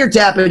his finger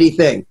tappity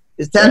thing,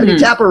 his tappity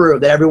tapperoo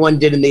that everyone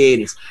did in the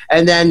 80s.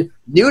 And then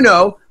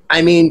Nuno,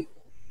 I mean,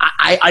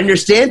 I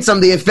understand some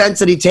of the offense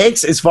that he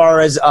takes as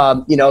far as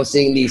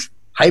seeing these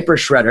hyper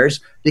shredders,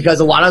 because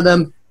a lot of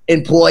them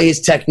employ his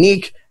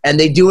technique and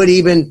they do it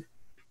even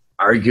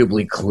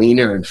arguably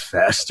cleaner and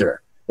faster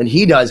than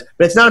he does.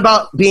 But it's not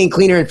about being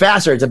cleaner and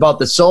faster. It's about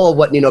the soul of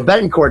what Nuno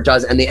Bettencourt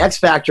does. And the X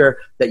factor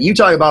that you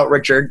talk about,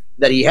 Richard,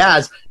 that he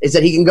has is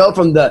that he can go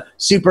from the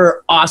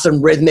super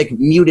awesome rhythmic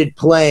muted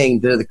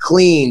playing to the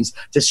cleans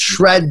to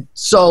shred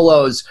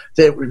solos,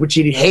 which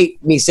he'd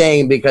hate me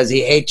saying because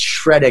he hates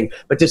shredding,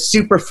 but to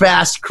super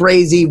fast,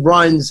 crazy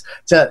runs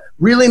to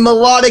really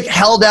melodic,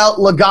 held out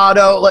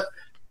legato,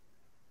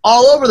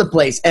 all over the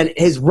place. And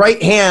his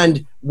right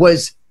hand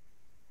was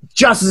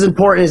just as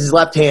important as his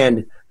left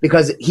hand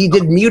because he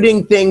did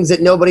muting things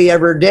that nobody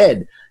ever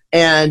did.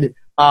 And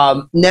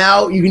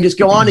now you can just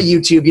go on to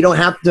YouTube. You don't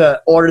have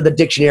to order the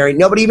dictionary.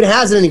 Nobody even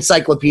has an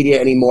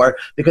encyclopedia anymore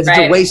because it's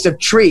a waste of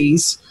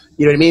trees.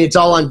 You know what I mean? It's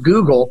all on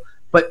Google.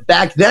 But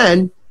back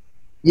then,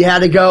 you had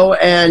to go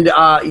and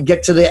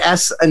get to the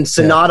S and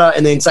Sonata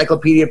and the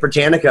Encyclopedia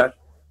Britannica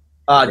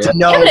to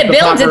know. Yeah,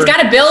 but it's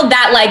got to build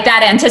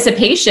that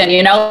anticipation,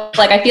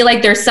 Like I feel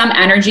like there's some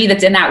energy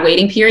that's in that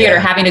waiting period or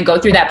having to go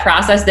through that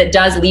process that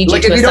does lead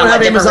you to a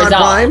somewhat different result.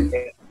 Prime?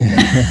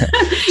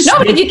 No,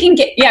 but if you can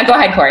get, go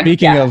ahead, Corey.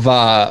 Speaking of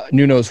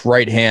Nuno's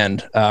right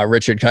hand,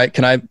 Richard,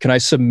 can I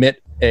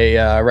submit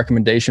a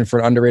recommendation for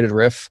an underrated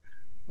riff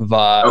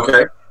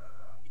of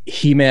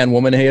He-Man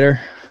Woman Hater?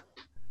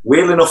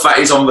 Weirdly enough, that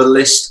is on the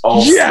list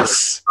of.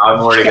 Yes,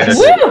 I'm already going to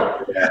say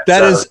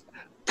that is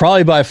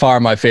probably by far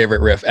my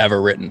favorite riff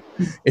ever written.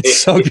 It's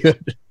so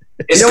good.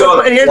 And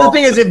here's the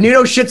thing is, if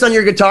Nuno shits on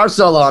your guitar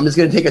solo, I'm just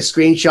going to take a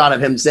screenshot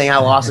of him saying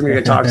how awesome your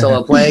guitar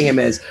solo playing him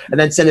is, and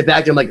then send it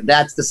back to him like,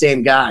 that's the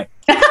same guy.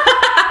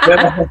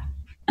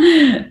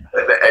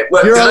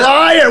 You're a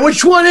liar.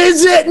 Which one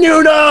is it,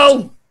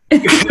 Nuno?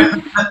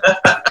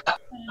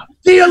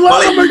 Do you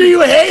love him or do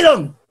you hate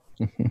him?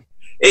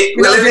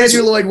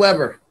 Andrew Lloyd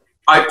Webber.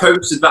 I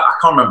posted that. I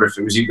can't remember if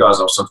it was you guys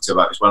I was talking to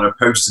about this when I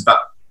posted that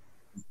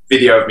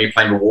video of me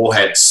playing a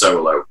Warhead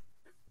solo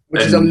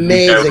Which is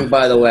amazing,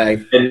 by the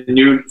way.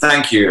 And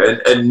thank you.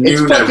 And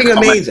it's fucking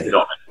amazing.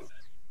 On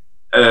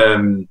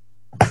it.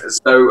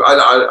 So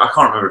I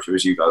can't remember if it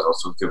was you guys I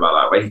was talking about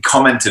that, but he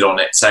commented on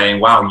it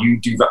saying, "Wow,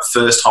 you do that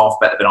first half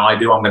better than I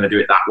do. I'm going to do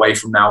it that way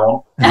from now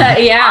on."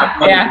 Yeah.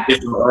 And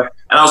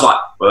I was like,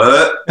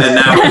 "What?" And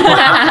now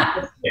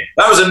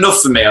that was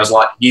enough for me. I was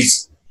like,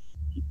 "He's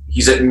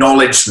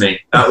acknowledged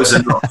me. That was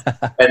enough."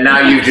 And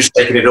now you've just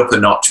taken it up a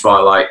notch by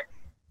like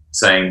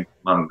saying,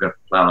 "I'm going to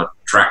play on a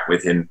track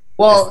with him."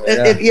 Well,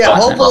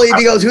 hopefully if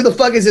he goes, "Who the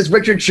fuck is this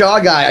Richard Shaw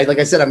guy?" Like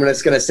I said, I'm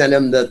just going to send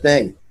him the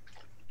thing.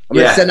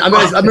 I'm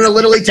gonna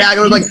literally tag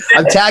him. Like,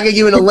 I'm tagging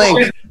you in a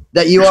link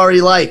that you already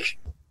like.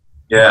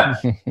 Yeah.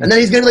 And then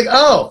he's gonna be like,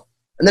 "Oh,"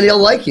 and then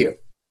he'll like you.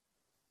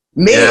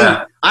 Me,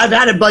 I've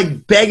had to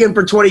like beg him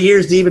for 20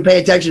 years to even pay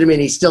attention to me,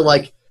 and he's still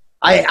like,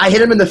 I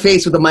hit him in the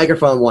face with a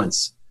microphone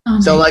once.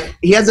 So like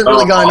he hasn't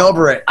really gone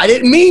over it. I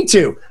didn't mean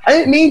to.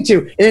 And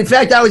in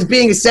fact, I was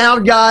being a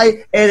sound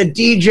guy and a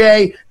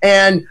DJ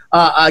and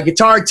a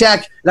guitar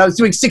tech, and I was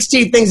doing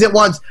 16 things at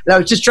once, and I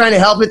was just trying to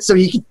help it so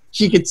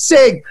she could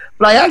sing,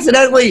 but I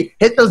accidentally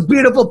hit those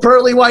beautiful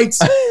pearly whites,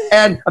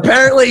 and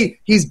apparently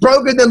he's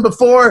broken them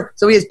before,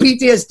 so he has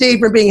PTSD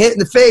from being hit in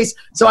the face.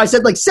 So I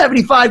said like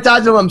 75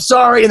 times to him, "I'm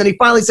sorry," and then he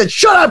finally said,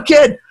 "Shut up,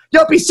 kid.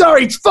 Don't be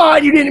sorry. It's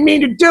fine. You didn't mean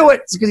to do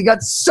it." It's because he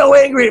got so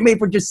angry at me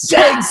for just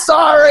saying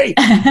sorry.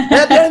 And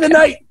at the end of the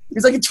night,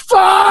 he's like, "It's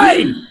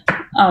fine."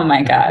 Oh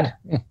my God.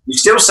 You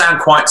still sound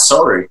quite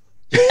sorry.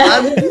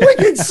 I'm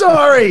wicked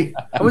sorry.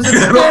 I was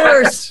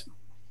embarrassed.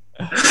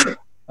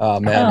 Oh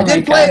man! I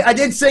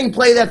did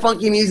play that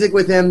funky music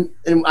with him,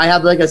 and I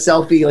have like a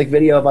selfie like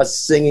video of us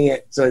singing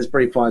it, so it's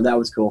pretty fun. That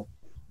was cool.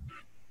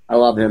 I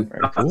love him.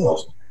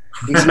 Cool.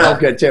 He smelled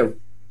good too.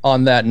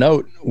 On that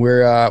note,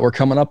 we're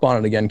coming up on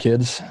it again,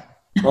 kids.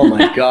 Oh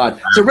my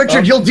God! So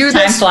Richard, you'll do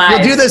this.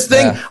 You'll do this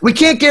thing. Yeah. We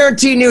can't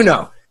guarantee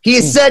Nuno. He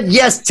has said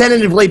yes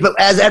tentatively, but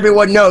as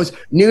everyone knows,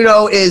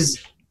 Nuno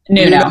is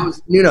Nuno. And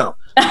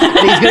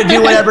he's going to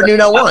do whatever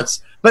Nuno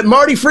wants. But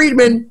Marty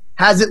Friedman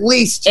has at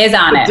least is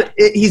on it.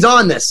 He's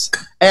on this,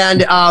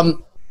 and I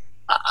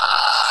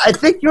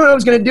think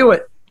Nuno's going to do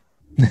it.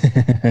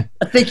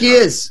 I think he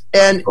is,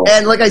 and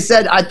like I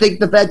said, I think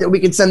the fact that we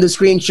can send the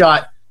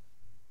screenshot,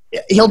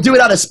 he'll do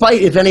it out of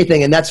spite, if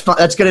anything, and that's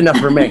good enough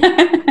for me.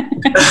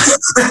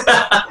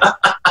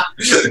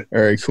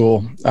 Very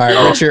cool. All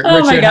right, Richard,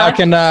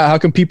 how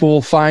can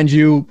people find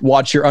you,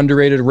 watch your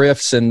underrated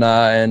riffs,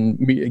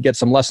 and get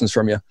some lessons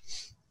from you?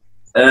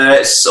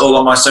 It's all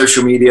on my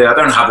social media. I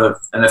don't have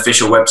an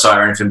official website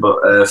or anything, but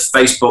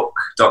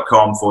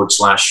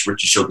facebook.com/Richard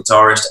Shaw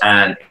Guitarist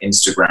and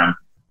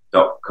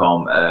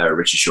Instagram.com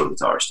Richard Shaw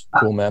Guitarist.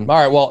 Cool, man. All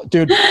right, well,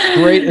 dude,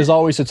 great as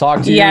always to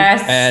talk to you.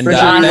 Yes, and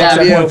thanks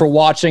everyone for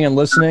watching and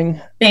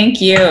listening. Thank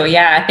you.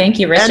 Yeah, thank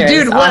you, Richard. And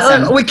dude,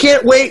 awesome. We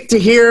can't wait to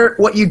hear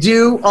what you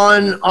do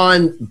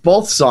on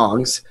both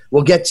songs.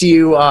 We'll get to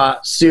you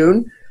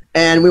soon,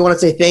 and we want to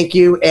say thank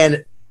you.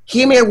 And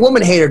He-Man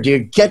Woman Hater,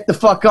 dude, get the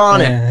fuck on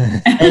it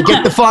and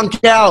get the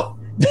funk out.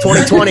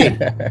 2020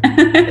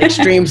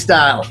 extreme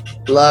style.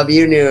 Love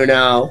you,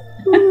 Nuno.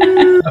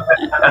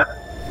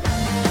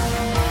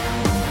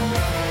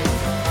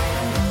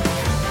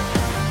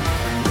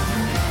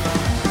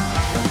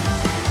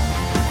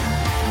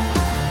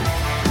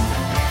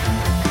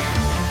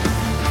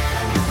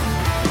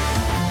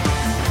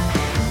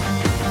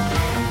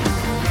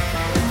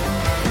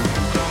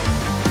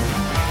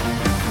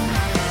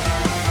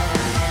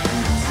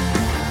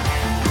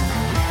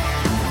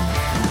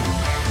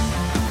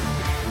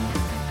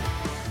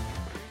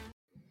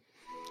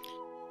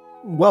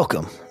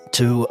 Welcome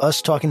to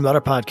us talking about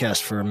our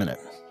podcast for a minute.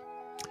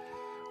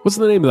 What's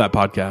the name of that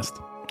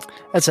podcast?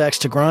 That's Axe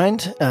to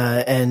Grind,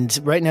 and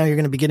right now you're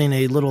going to be getting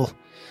a little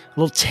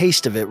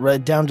taste of it,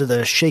 right down to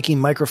the shaky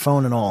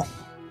microphone and all.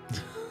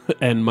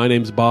 And my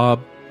name's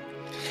Bob.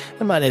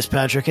 And my name's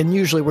Patrick, and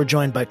usually we're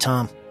joined by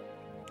Tom.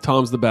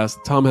 Tom's the best.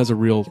 Tom has a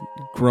real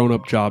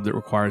grown-up job that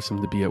requires him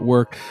to be at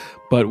work,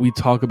 but we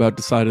talk about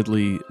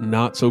decidedly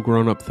not so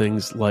grown-up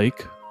things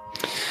like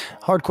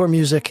hardcore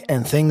music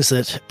and things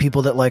that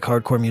people that like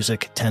hardcore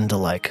music tend to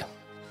like.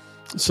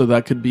 So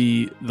that could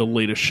be the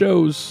latest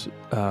shows,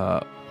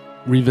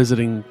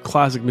 revisiting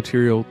classic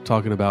material,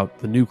 talking about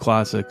the new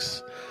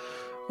classics,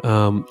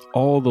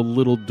 all the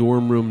little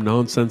dorm room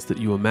nonsense that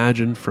you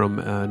imagine from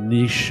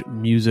niche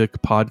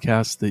music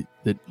podcasts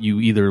that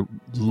you either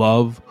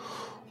love,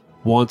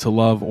 want to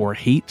love, or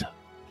hate.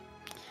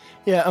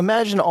 Yeah,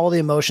 imagine all the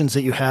emotions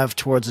that you have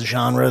towards a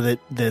genre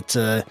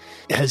that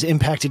has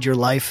impacted your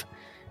life.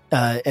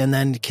 And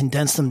then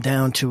condense them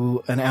down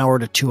to an hour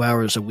to 2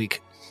 hours a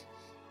week.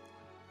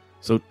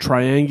 So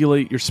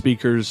triangulate your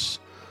speakers.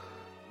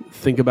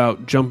 Think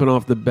about jumping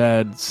off the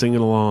bed, singing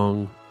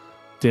along,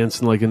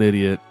 dancing like an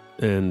idiot,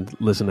 and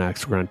listen to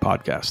Axe to Grind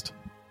podcast.